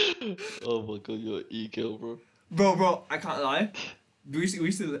 Oh my god, you're an e-girl, bro. Bro, I can't lie. We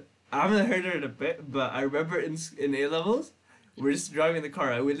used to. I haven't heard her in a bit, but I remember in A levels, we're just driving in the car.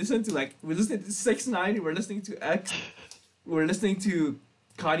 Right? We listened to 6ix9ine. We're listening to X. We're listening to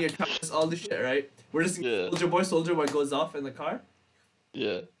Kanye, Travis, all this shit, right? We're listening Yeah. to Soldier Boy goes off in the car.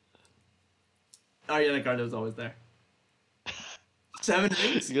 Yeah. Ariana Grande was always there. 7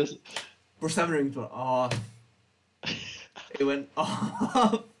 rings. Because 7 rings went off. It went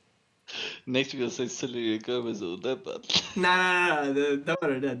off. next we're gonna say Selena Gomez or that bad. Nah.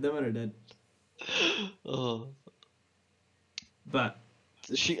 Them are dead. Oh. But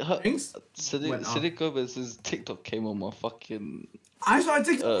Her rings. Selena went off. Selena Gomez's TikTok came on my fucking I saw a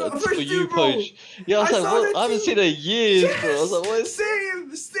TikTok for first you too, bro. page. Yeah, I was I like, saw what? that I haven't too. seen her in years, bro. I was like, what is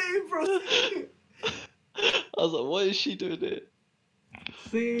Same, bro. Same. I was like, what is she doing there? I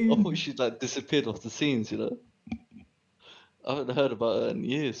Same. thought she like disappeared off the scenes, you know. I haven't heard about her in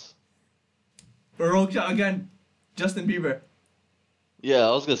years. Rogue shot again. Justin Bieber. Yeah,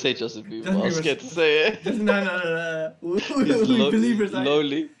 I was gonna say Justin Bieber, Justin but I was Bieber's- scared to say it. No. His We believers, I-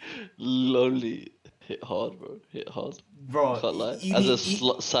 lonely hit hard, bro. Hit hard. Bro. Can't lie. As a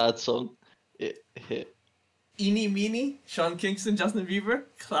sad song, it hit. Eeny Meeny, Sean Kingston, Justin Bieber,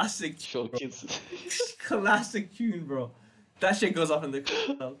 classic. Sean Kingston. Classic tune, bro. That shit goes off in the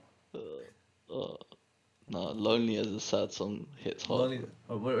club. Nah, lonely as a sad song hits hard. Lonely. Bro.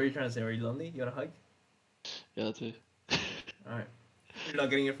 Oh, what are you trying to say? Are you lonely? You want a hug? Yeah, I do. Alright. You're not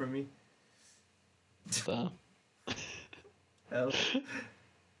getting it from me. Damn. Hell.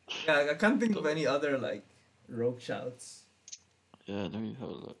 Yeah, I can't think of any other like rogue shouts. Yeah, let me have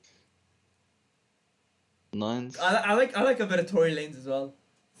a look. Nines. I like a bit of Tory Lanez as well.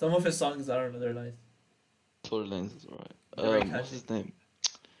 Some of his songs, I don't know, they're nice. Tory Lanez is alright. Very What's catchy. his name?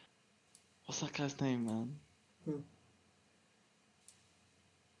 What's that guy's name, man? Who?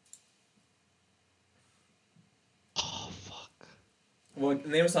 Oh fuck. What?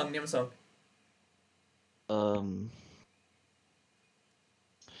 Name a song. Name a song. Um,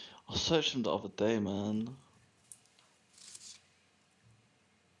 I searched him the other day, man.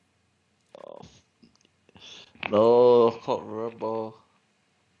 Oh, no, I can't remember.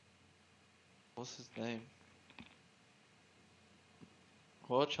 What's his name?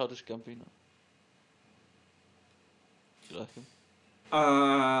 What? Childish Gambino. Do you like him?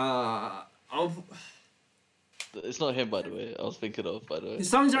 I'll- It's not him, by the way. I was thinking of, by the way. his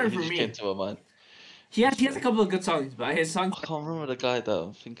songs aren't He for just me. came to my mind. He has a couple of good songs, but his songs. I can't remember the guy that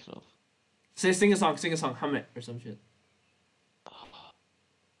I'm thinking of. Say sing a song, hum it or some shit.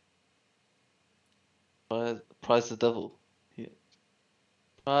 Prize the Devil. Yeah.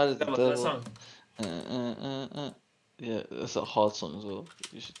 Prize the That was that Devil. song. Yeah, that's a hard song as well.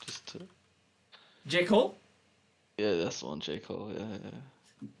 You should just. J. Cole? Yeah, that's the one, J. Cole. Yeah.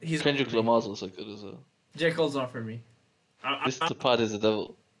 He's Kendrick not for me. Lamar's also good as well. J. Cole's not for me. Listen to Pride is the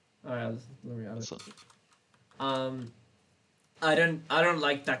Devil. Alright, let me That's all. I don't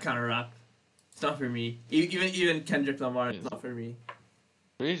like that kind of rap. It's not for me. Even Kendrick Lamar, it's not for me.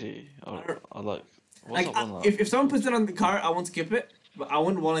 Really? I like. What's Like, that one like? if someone puts it on the car, I won't skip it, but I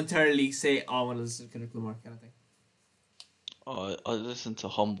wouldn't voluntarily say, oh, I want to listen to Kendrick Lamar kind of thing. Oh, I listen to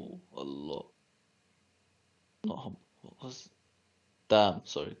Humble a lot. Not Humble. What was? Damn.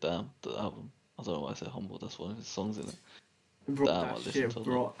 Sorry, Damn. The album. I don't know why I said Humble. That's one of his songs in it. Bro, Damn, I that listened shit, to a lot.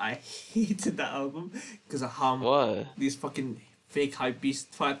 bro, I hated that album because of how Why? these fucking fake hype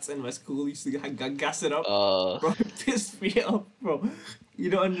beast twats in my school used to gas it up. Uh, Bro, it pissed me off, bro. You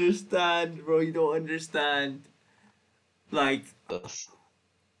don't understand, bro. You don't understand. Like,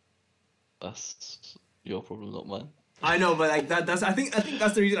 that's your problem, not mine. I know, but like that's I think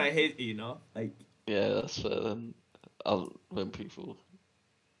that's the reason I hate it, you know? Like, Yeah, that's fair. Then when people.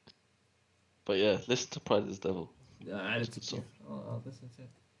 But yeah, listen to Pride is the Devil. I It's didn't a good think song. I'll listen to it.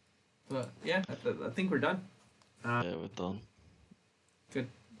 But yeah, I think we're done. Yeah, we're done.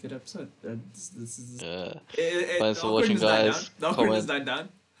 Good episode. This is Yeah. it, Thanks the for watching, awkwardness died down. guys. The awkwardness Comment. died down.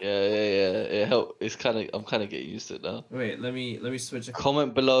 Yeah. It help. I'm kind of getting used to it now. Wait, let me switch.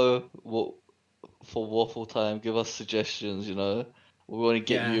 Comment below what for waffle time. Give us suggestions. You know, we want to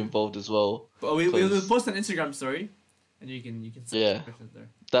get you Yeah. involved as well. But we'll 'Cause- post an Instagram story, and you can send Yeah. questions there.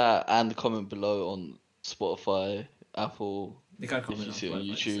 That and comment below on Spotify, Apple. They can't If comment you on see it on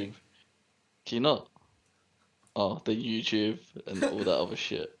Spotify, YouTube, can you not? Oh, the YouTube and all that other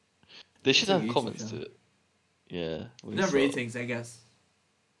shit. They should It's a have YouTube comments channel. to it. Yeah. We They have start- ratings, I guess.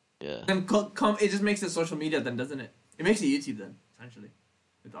 Yeah. Then it just makes it social media then, doesn't it? It makes it YouTube then, essentially,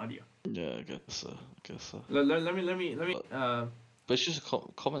 with audio. Yeah, I guess so. Let me But it's just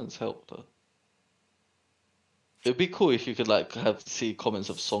comments help though. It'd be cool if you could like see comments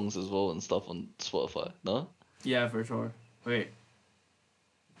of songs as well and stuff on Spotify. No? yeah, for sure. Wait.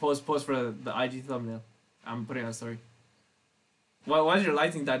 Post for the IG thumbnail. I'm putting on a story. Why is your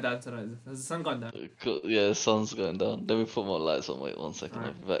lighting died down tonight? Has the sun gone down? Yeah, the sun's going down. Let me put my lights on. Wait 1 second.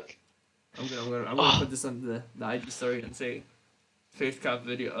 I'll be back. I'm gonna put this on the IG story and say Facecam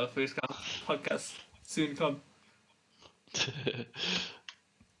video, Facecam podcast soon come.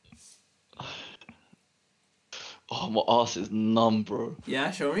 Oh, my ass is numb, bro.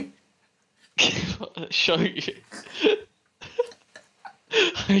 Yeah, show me. Show you.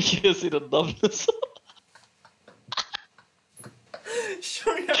 You can see the numbness.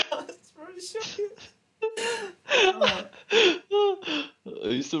 Show your ass, bro. Show you. Are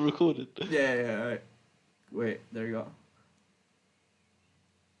you still recording? Yeah, alright. Wait, there you go.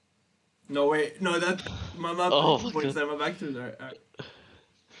 No, wait, no, that my Oh, my points God. there, my back to there. Alright.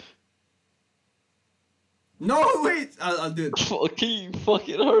 No, wait, I'll do it. Can you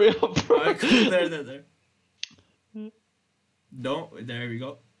fucking hurry up, bro? Alright, cool, there. Don't, there we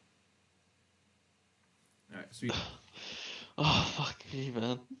go. Alright, sweet. Oh, fuck me,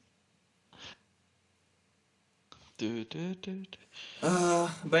 man. But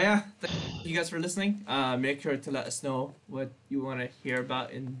yeah, thank you guys for listening. Make sure to let us know what you want to hear about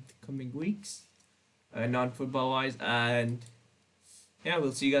in the coming weeks, non-football wise, and yeah,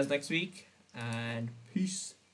 we'll see you guys next week, and peace.